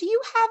 Do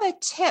you have a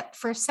tip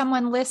for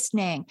someone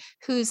listening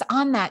who's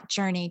on that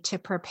journey to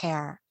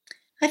prepare?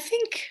 I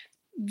think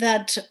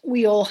that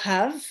we all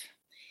have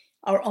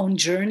our own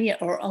journey,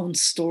 our own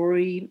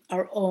story,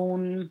 our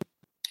own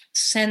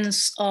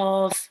sense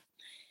of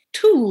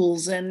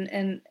tools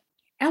and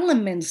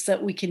elements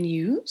that we can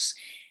use.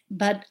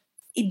 But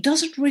it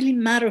doesn't really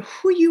matter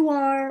who you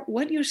are,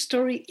 what your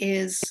story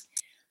is.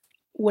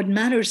 What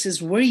matters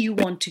is where you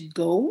want to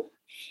go.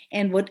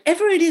 And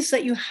whatever it is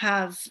that you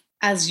have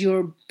as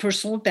your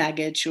personal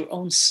baggage, your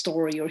own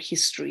story or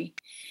history,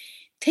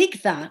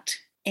 take that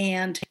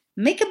and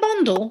make a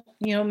bundle,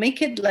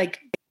 make it like,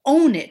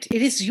 own it.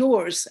 It is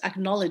yours.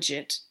 Acknowledge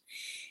it.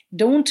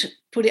 Don't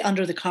put it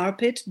under the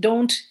carpet.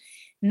 Don't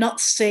not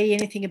say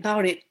anything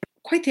about it.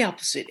 Quite the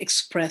opposite.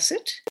 Express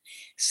it.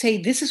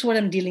 Say, this is what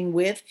I'm dealing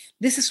with.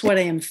 This is what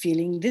I am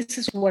feeling. This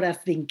is what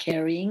I've been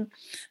carrying.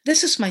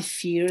 This is my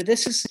fear.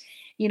 This is,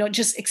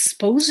 just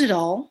expose it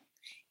all.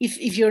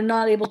 If you're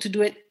not able to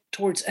do it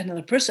towards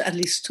another person, at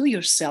least to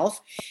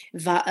yourself,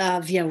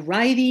 via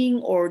writing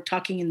or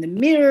talking in the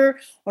mirror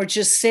or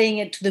just saying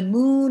it to the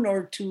moon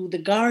or to the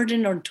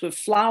garden or to a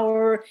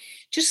flower.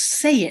 Just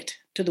say it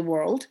to the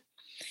world.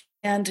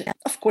 And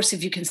of course,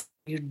 if you can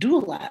you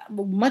do that,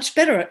 much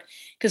better,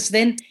 because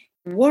then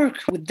work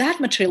with that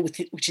material with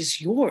it, which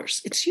is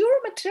yours. It's your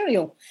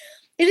material.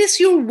 It is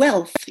your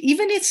wealth.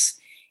 Even it's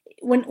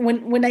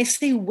when I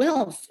say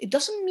wealth, it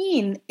doesn't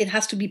mean it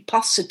has to be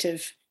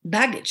positive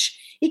baggage.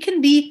 It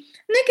can be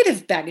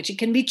negative baggage. It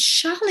can be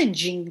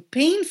challenging,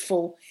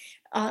 painful,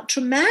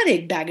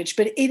 traumatic baggage,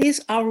 but it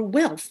is our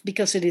wealth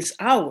because it is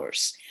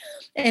ours.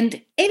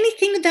 And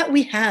anything that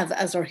we have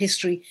as our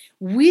history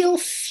will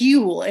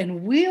fuel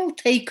and will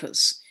take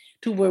us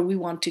to where we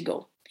want to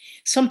go.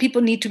 Some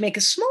people need to make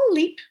a small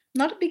leap,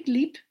 not a big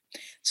leap.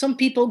 Some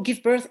people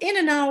give birth in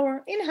an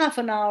hour, in half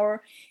an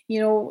hour,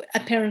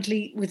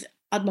 apparently with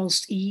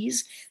utmost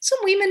ease. Some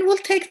women will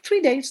take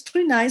 3 days,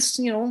 3 nights,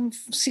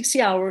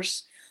 60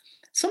 hours.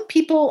 Some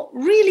people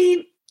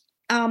really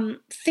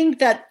think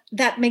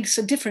that makes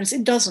a difference.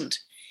 It doesn't.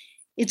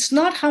 It's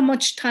not how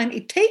much time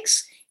it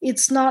takes.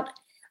 It's not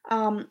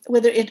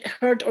whether it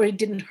hurt or it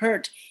didn't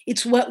hurt.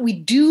 It's what we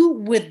do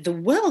with the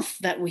wealth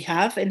that we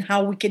have and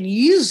how we can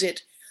use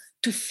it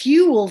to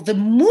fuel the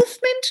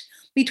movement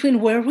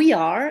between where we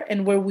are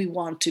and where we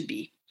want to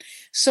be.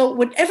 So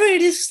whatever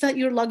it is that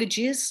your luggage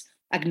is,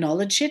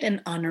 acknowledge it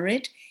and honor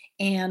it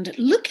and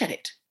look at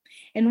it.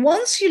 And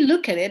once you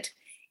look at it,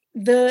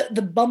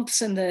 the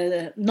bumps and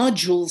the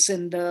nodules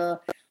and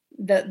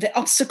the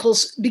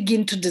obstacles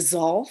begin to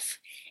dissolve.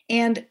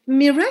 And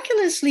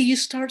miraculously, you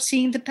start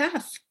seeing the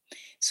path.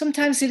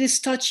 Sometimes it is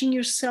touching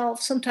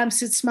yourself.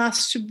 Sometimes it's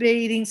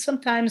masturbating.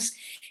 Sometimes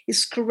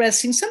it's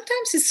caressing.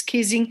 Sometimes it's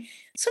kissing.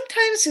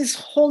 Sometimes it's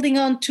holding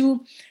on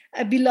to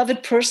a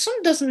beloved person.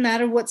 Doesn't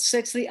matter what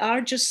sex they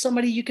are, just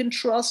somebody you can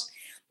trust,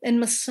 and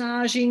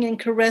massaging and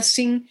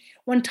caressing.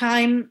 One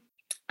time,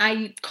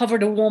 I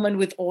covered a woman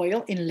with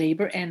oil in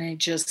labor and I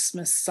just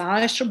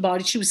massaged her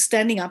body. She was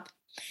standing up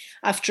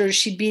after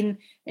she'd been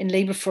in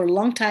labor for a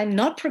long time,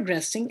 not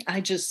progressing.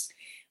 I just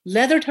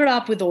lathered her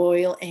up with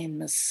oil and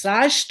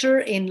massaged her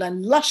in a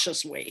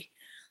luscious way.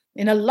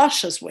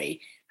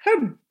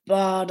 Her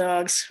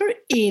buttocks, her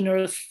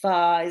inner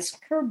thighs,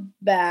 her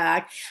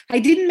back. I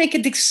didn't make a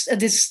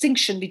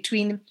distinction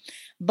between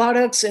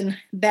buttocks and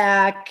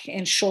back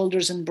and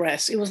shoulders and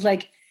breasts. It was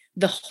like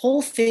the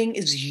whole thing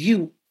is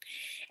you.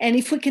 And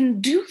if we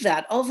can do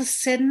that, all of a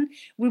sudden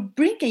we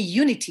bring a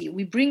unity,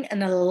 we bring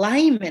an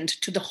alignment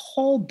to the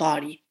whole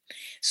body.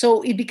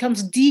 So it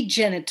becomes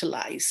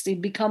degenitalized.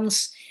 It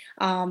becomes,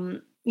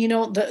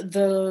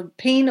 the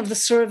pain of the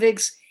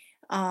cervix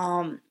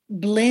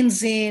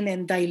blends in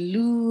and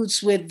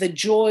dilutes with the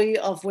joy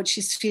of what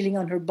she's feeling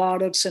on her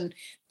buttocks and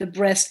the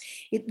breast.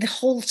 The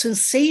whole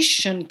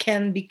sensation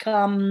can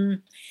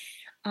become,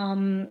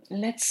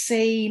 let's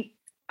say,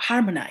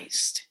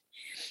 harmonized.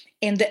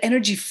 And the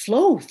energy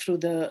flow through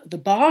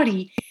the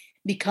body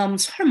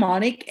becomes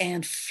harmonic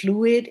and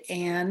fluid,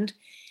 and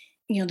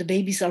the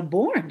babies are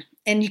born.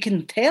 And you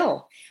can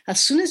tell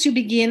as soon as you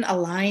begin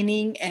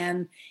aligning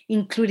and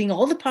including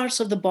all the parts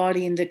of the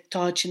body in the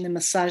touch, in the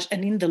massage,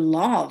 and in the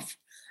love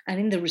and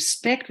in the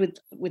respect with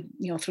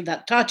through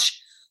that touch,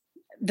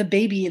 the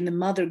baby and the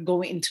mother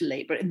go into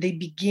labor and they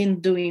begin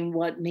doing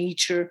what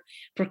nature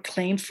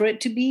proclaimed for it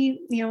to be,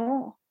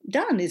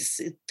 done, is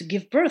to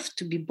give birth,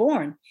 to be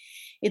born.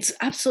 It's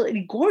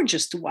absolutely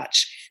gorgeous to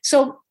watch.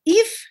 So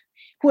if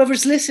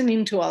whoever's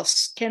listening to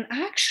us can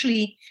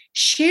actually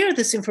share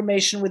this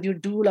information with your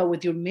doula,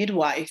 with your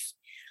midwife,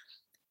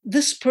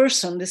 this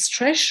person, this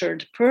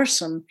treasured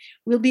person,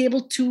 will be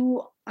able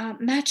to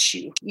match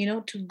you,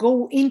 to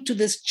go into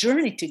this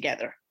journey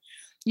together.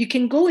 You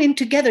can go in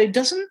together. It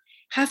doesn't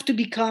have to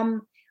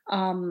become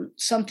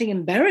something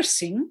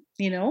embarrassing,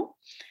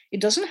 It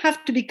doesn't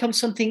have to become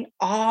something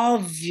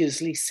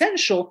obviously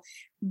sensual,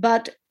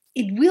 but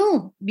it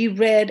will be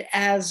read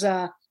as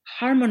a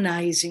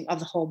harmonizing of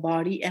the whole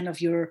body and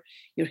of your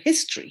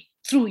history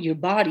through your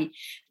body.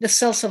 The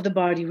cells of the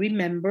body,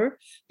 remember,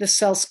 the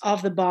cells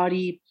of the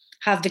body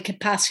have the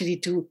capacity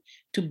to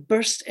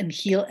burst and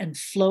heal and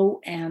flow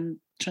and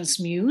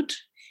transmute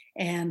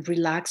and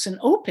relax and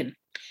open.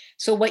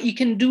 So what you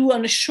can do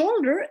on the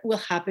shoulder will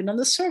happen on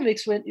the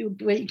cervix. What you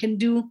can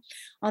do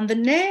on the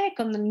neck,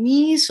 on the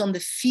knees, on the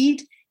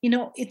feet,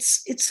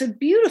 it's a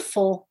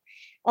beautiful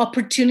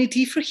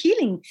opportunity for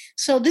healing.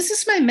 So this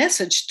is my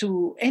message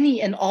to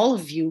any and all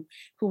of you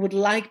who would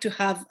like to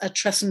have a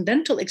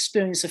transcendental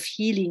experience of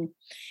healing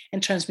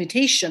and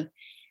transmutation.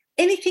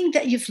 Anything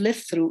that you've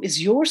lived through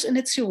is yours and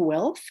it's your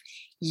wealth.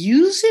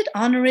 Use it,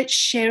 honor it,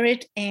 share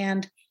it,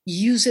 and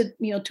use it,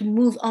 to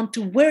move on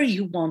to where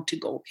you want to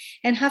go,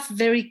 and have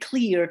very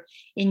clear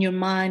in your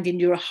mind, in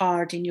your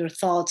heart, in your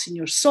thoughts, in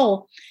your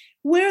soul,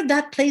 where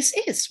that place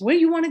is, where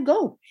you want to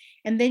go.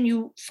 And then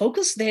you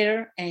focus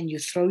there and you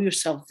throw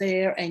yourself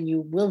there and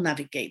you will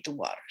navigate the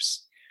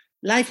waters.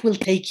 Life will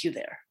take you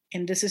there.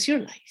 And this is your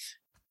life.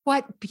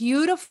 What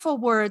beautiful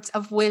words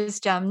of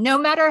wisdom. No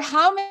matter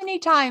how many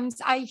times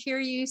I hear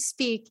you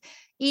speak,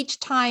 each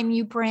time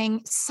you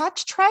bring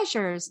such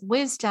treasures,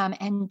 wisdom,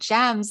 and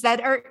gems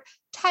that are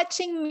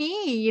touching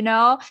me,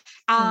 and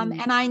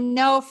I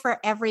know for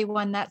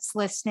everyone that's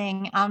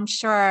listening, I'm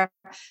sure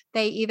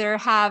they either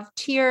have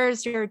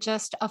tears or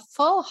just a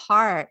full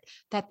heart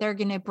that they're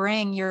going to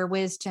bring your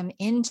wisdom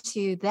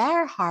into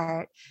their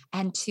heart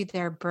and to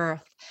their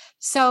birth.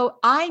 So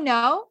I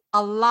know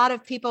a lot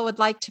of people would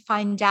like to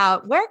find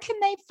out, where can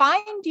they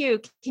find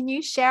you? Can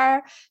you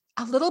share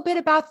a little bit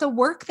about the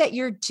work that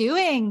you're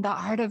doing, the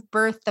Art of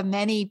Birth, the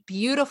many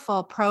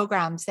beautiful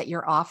programs that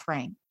you're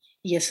offering?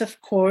 Yes, of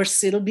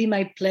course. It'll be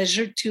my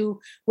pleasure to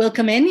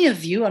welcome any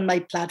of you on my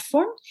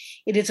platform.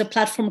 It is a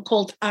platform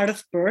called Art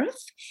of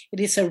Birth.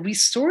 It is a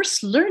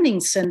resource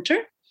learning center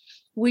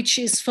which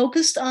is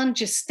focused on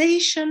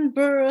gestation,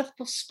 birth,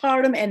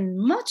 postpartum, and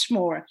much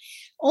more.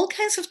 All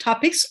kinds of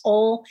topics,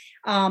 all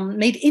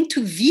made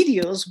into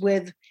videos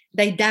with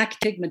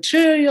didactic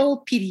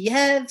material,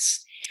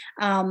 PDFs.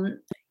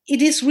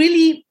 It is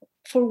really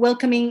for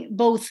welcoming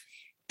both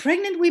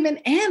pregnant women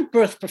and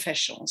birth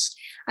professionals.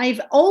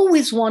 I've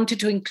always wanted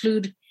to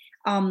include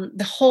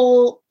the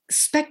whole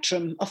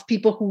spectrum of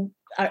people who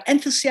are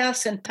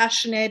enthusiasts and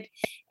passionate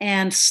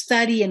and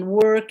study and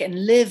work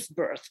and live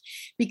birth,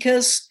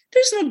 because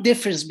there's no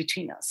difference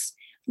between us.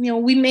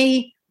 We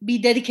may be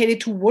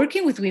dedicated to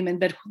working with women,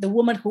 but the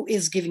woman who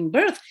is giving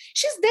birth,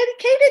 she's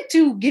dedicated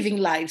to giving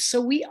life.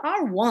 So we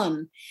are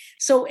one.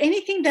 So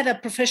anything that a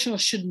professional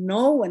should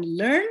know and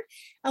learn,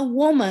 a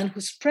woman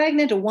who's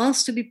pregnant or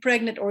wants to be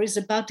pregnant or is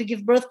about to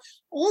give birth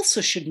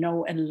also should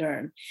know and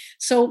learn.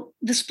 So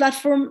this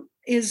platform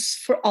is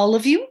for all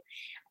of you.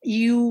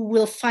 You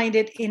will find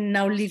it in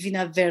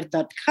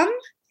naolivinaver.com.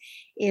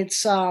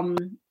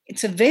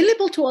 It's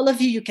available to all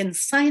of you. You can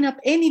sign up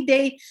any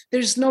day.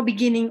 There's no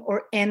beginning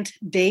or end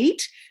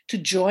date to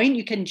join.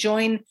 You can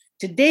join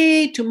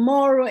today,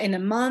 tomorrow, in a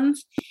month.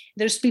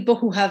 There's people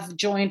who have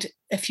joined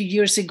a few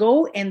years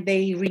ago and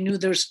they renew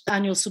their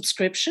annual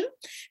subscription,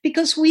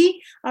 because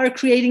we are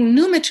creating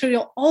new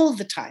material all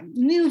the time,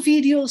 new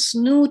videos,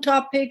 new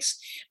topics,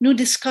 new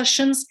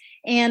discussions.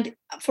 And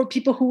for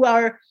people who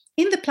are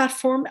in the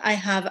platform, I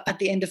have at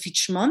the end of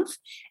each month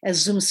a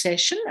Zoom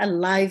session, a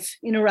live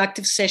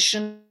interactive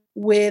session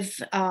with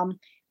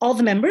all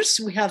the members.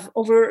 We have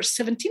over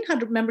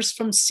 1,700 members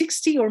from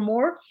 60 or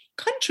more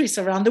countries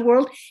around the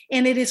world,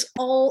 and it is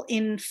all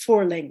in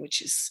 4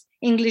 languages: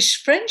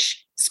 English,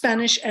 French,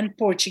 Spanish, and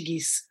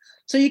Portuguese.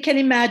 So you can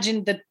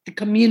imagine that the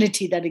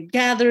community that it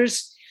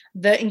gathers,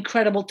 the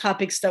incredible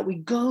topics that we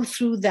go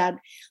through that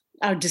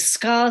are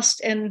discussed.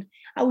 And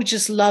I would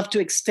just love to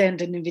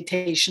extend an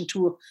invitation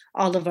to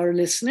all of our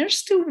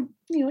listeners to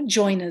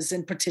join us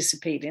and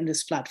participate in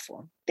this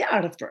platform, The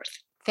Art of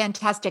Birth.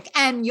 Fantastic.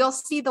 And you'll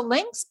see the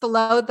links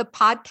below the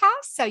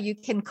podcast, so you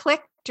can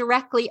click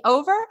directly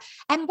over.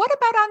 And what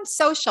about on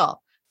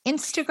social?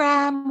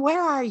 Instagram,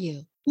 where are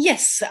you?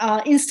 Yes,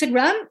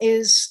 Instagram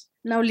is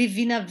Naoli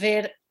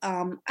Vinaver.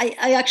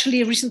 I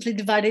actually recently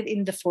divided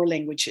in the 4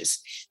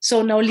 languages.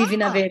 So Naoli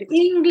Vinaver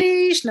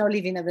English,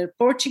 Naoli Vinaver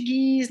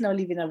Portuguese,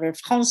 Naoli Vinaver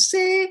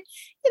Français,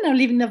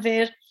 Naoli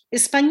Vinaver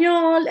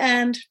Espanol,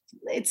 and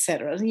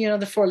etc.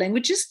 The 4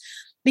 languages,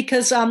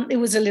 because it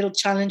was a little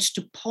challenge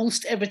to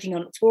post everything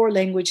on 4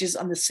 languages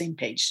on the same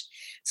page.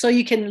 So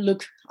you can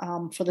look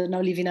for the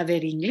Naoli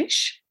Vinaver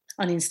English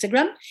on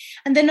Instagram.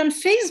 And then on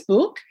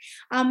Facebook,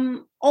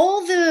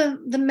 all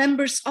the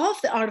members of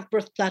the Art of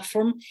Birth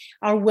platform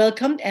are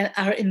welcomed and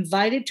are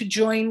invited to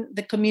join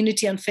the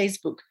community on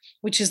Facebook,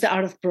 which is the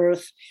Art of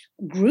Birth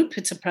group.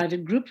 It's a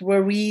private group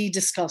where we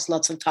discuss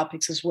lots of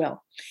topics as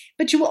well.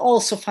 But you will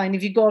also find,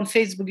 if you go on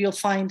Facebook, you'll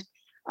find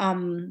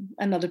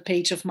another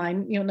page of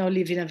mine,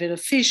 Naoli Vinaver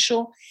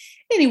Official.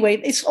 Anyway,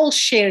 it's all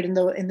shared in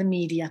the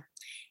media.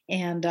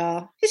 And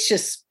it's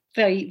just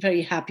very,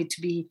 very happy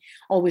to be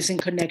always in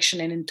connection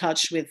and in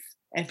touch with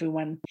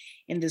everyone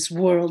in this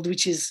world,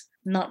 which is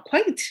not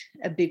quite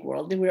a big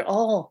world.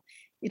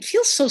 It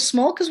feels so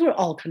small because we're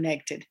all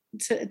connected.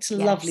 It's a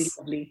lovely,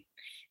 lovely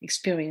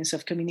experience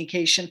of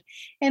communication.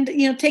 And,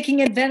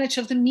 taking advantage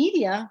of the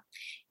media,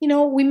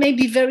 we may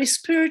be very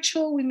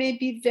spiritual, we may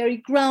be very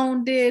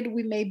grounded,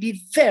 we may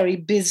be very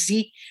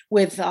busy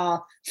with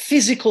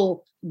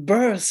physical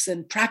births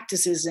and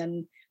practices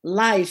and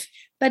life,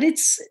 but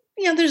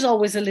there's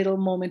always a little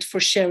moment for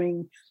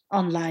sharing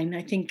online.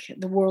 I think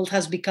the world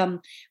has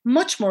become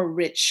much more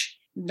rich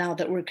now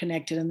that we're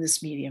connected in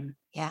this medium.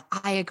 Yeah,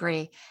 I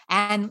agree.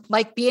 And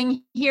like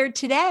being here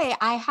today,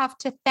 I have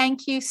to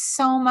thank you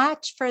so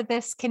much for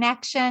this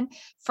connection,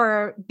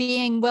 for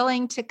being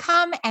willing to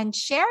come and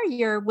share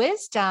your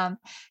wisdom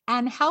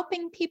and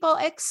helping people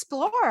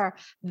explore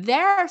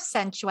their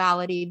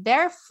sensuality,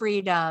 their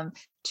freedom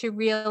to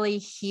really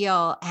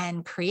heal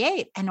and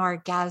create an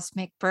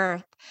orgasmic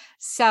birth.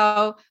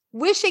 So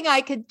wishing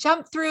I could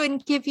jump through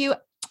and give you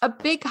a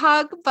big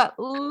hug, but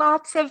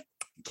lots of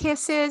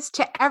kisses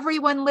to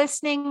everyone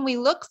listening. We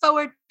look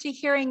forward to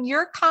hearing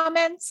your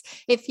comments.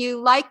 If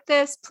you like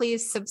this,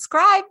 please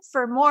subscribe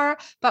for more,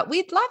 but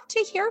we'd love to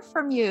hear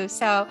from you.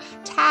 So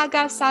tag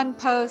us on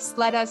posts.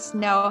 Let us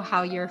know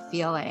how you're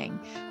feeling.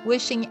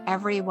 Wishing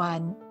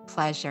everyone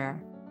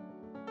pleasure.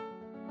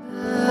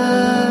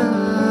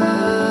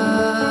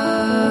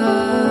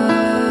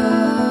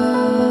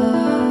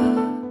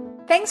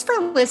 Thanks for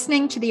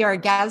listening to the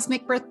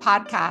Orgasmic Birth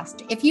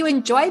Podcast. If you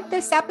enjoyed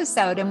this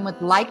episode and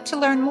would like to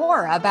learn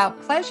more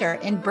about pleasure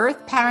in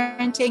birth,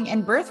 parenting,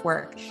 and birth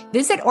work,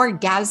 visit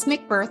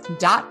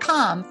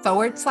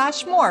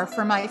orgasmicbirth.com/more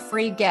for my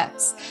free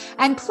gifts.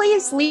 And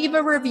please leave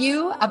a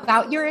review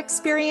about your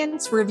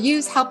experience.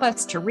 Reviews help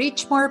us to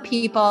reach more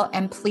people,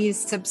 and please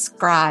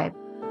subscribe.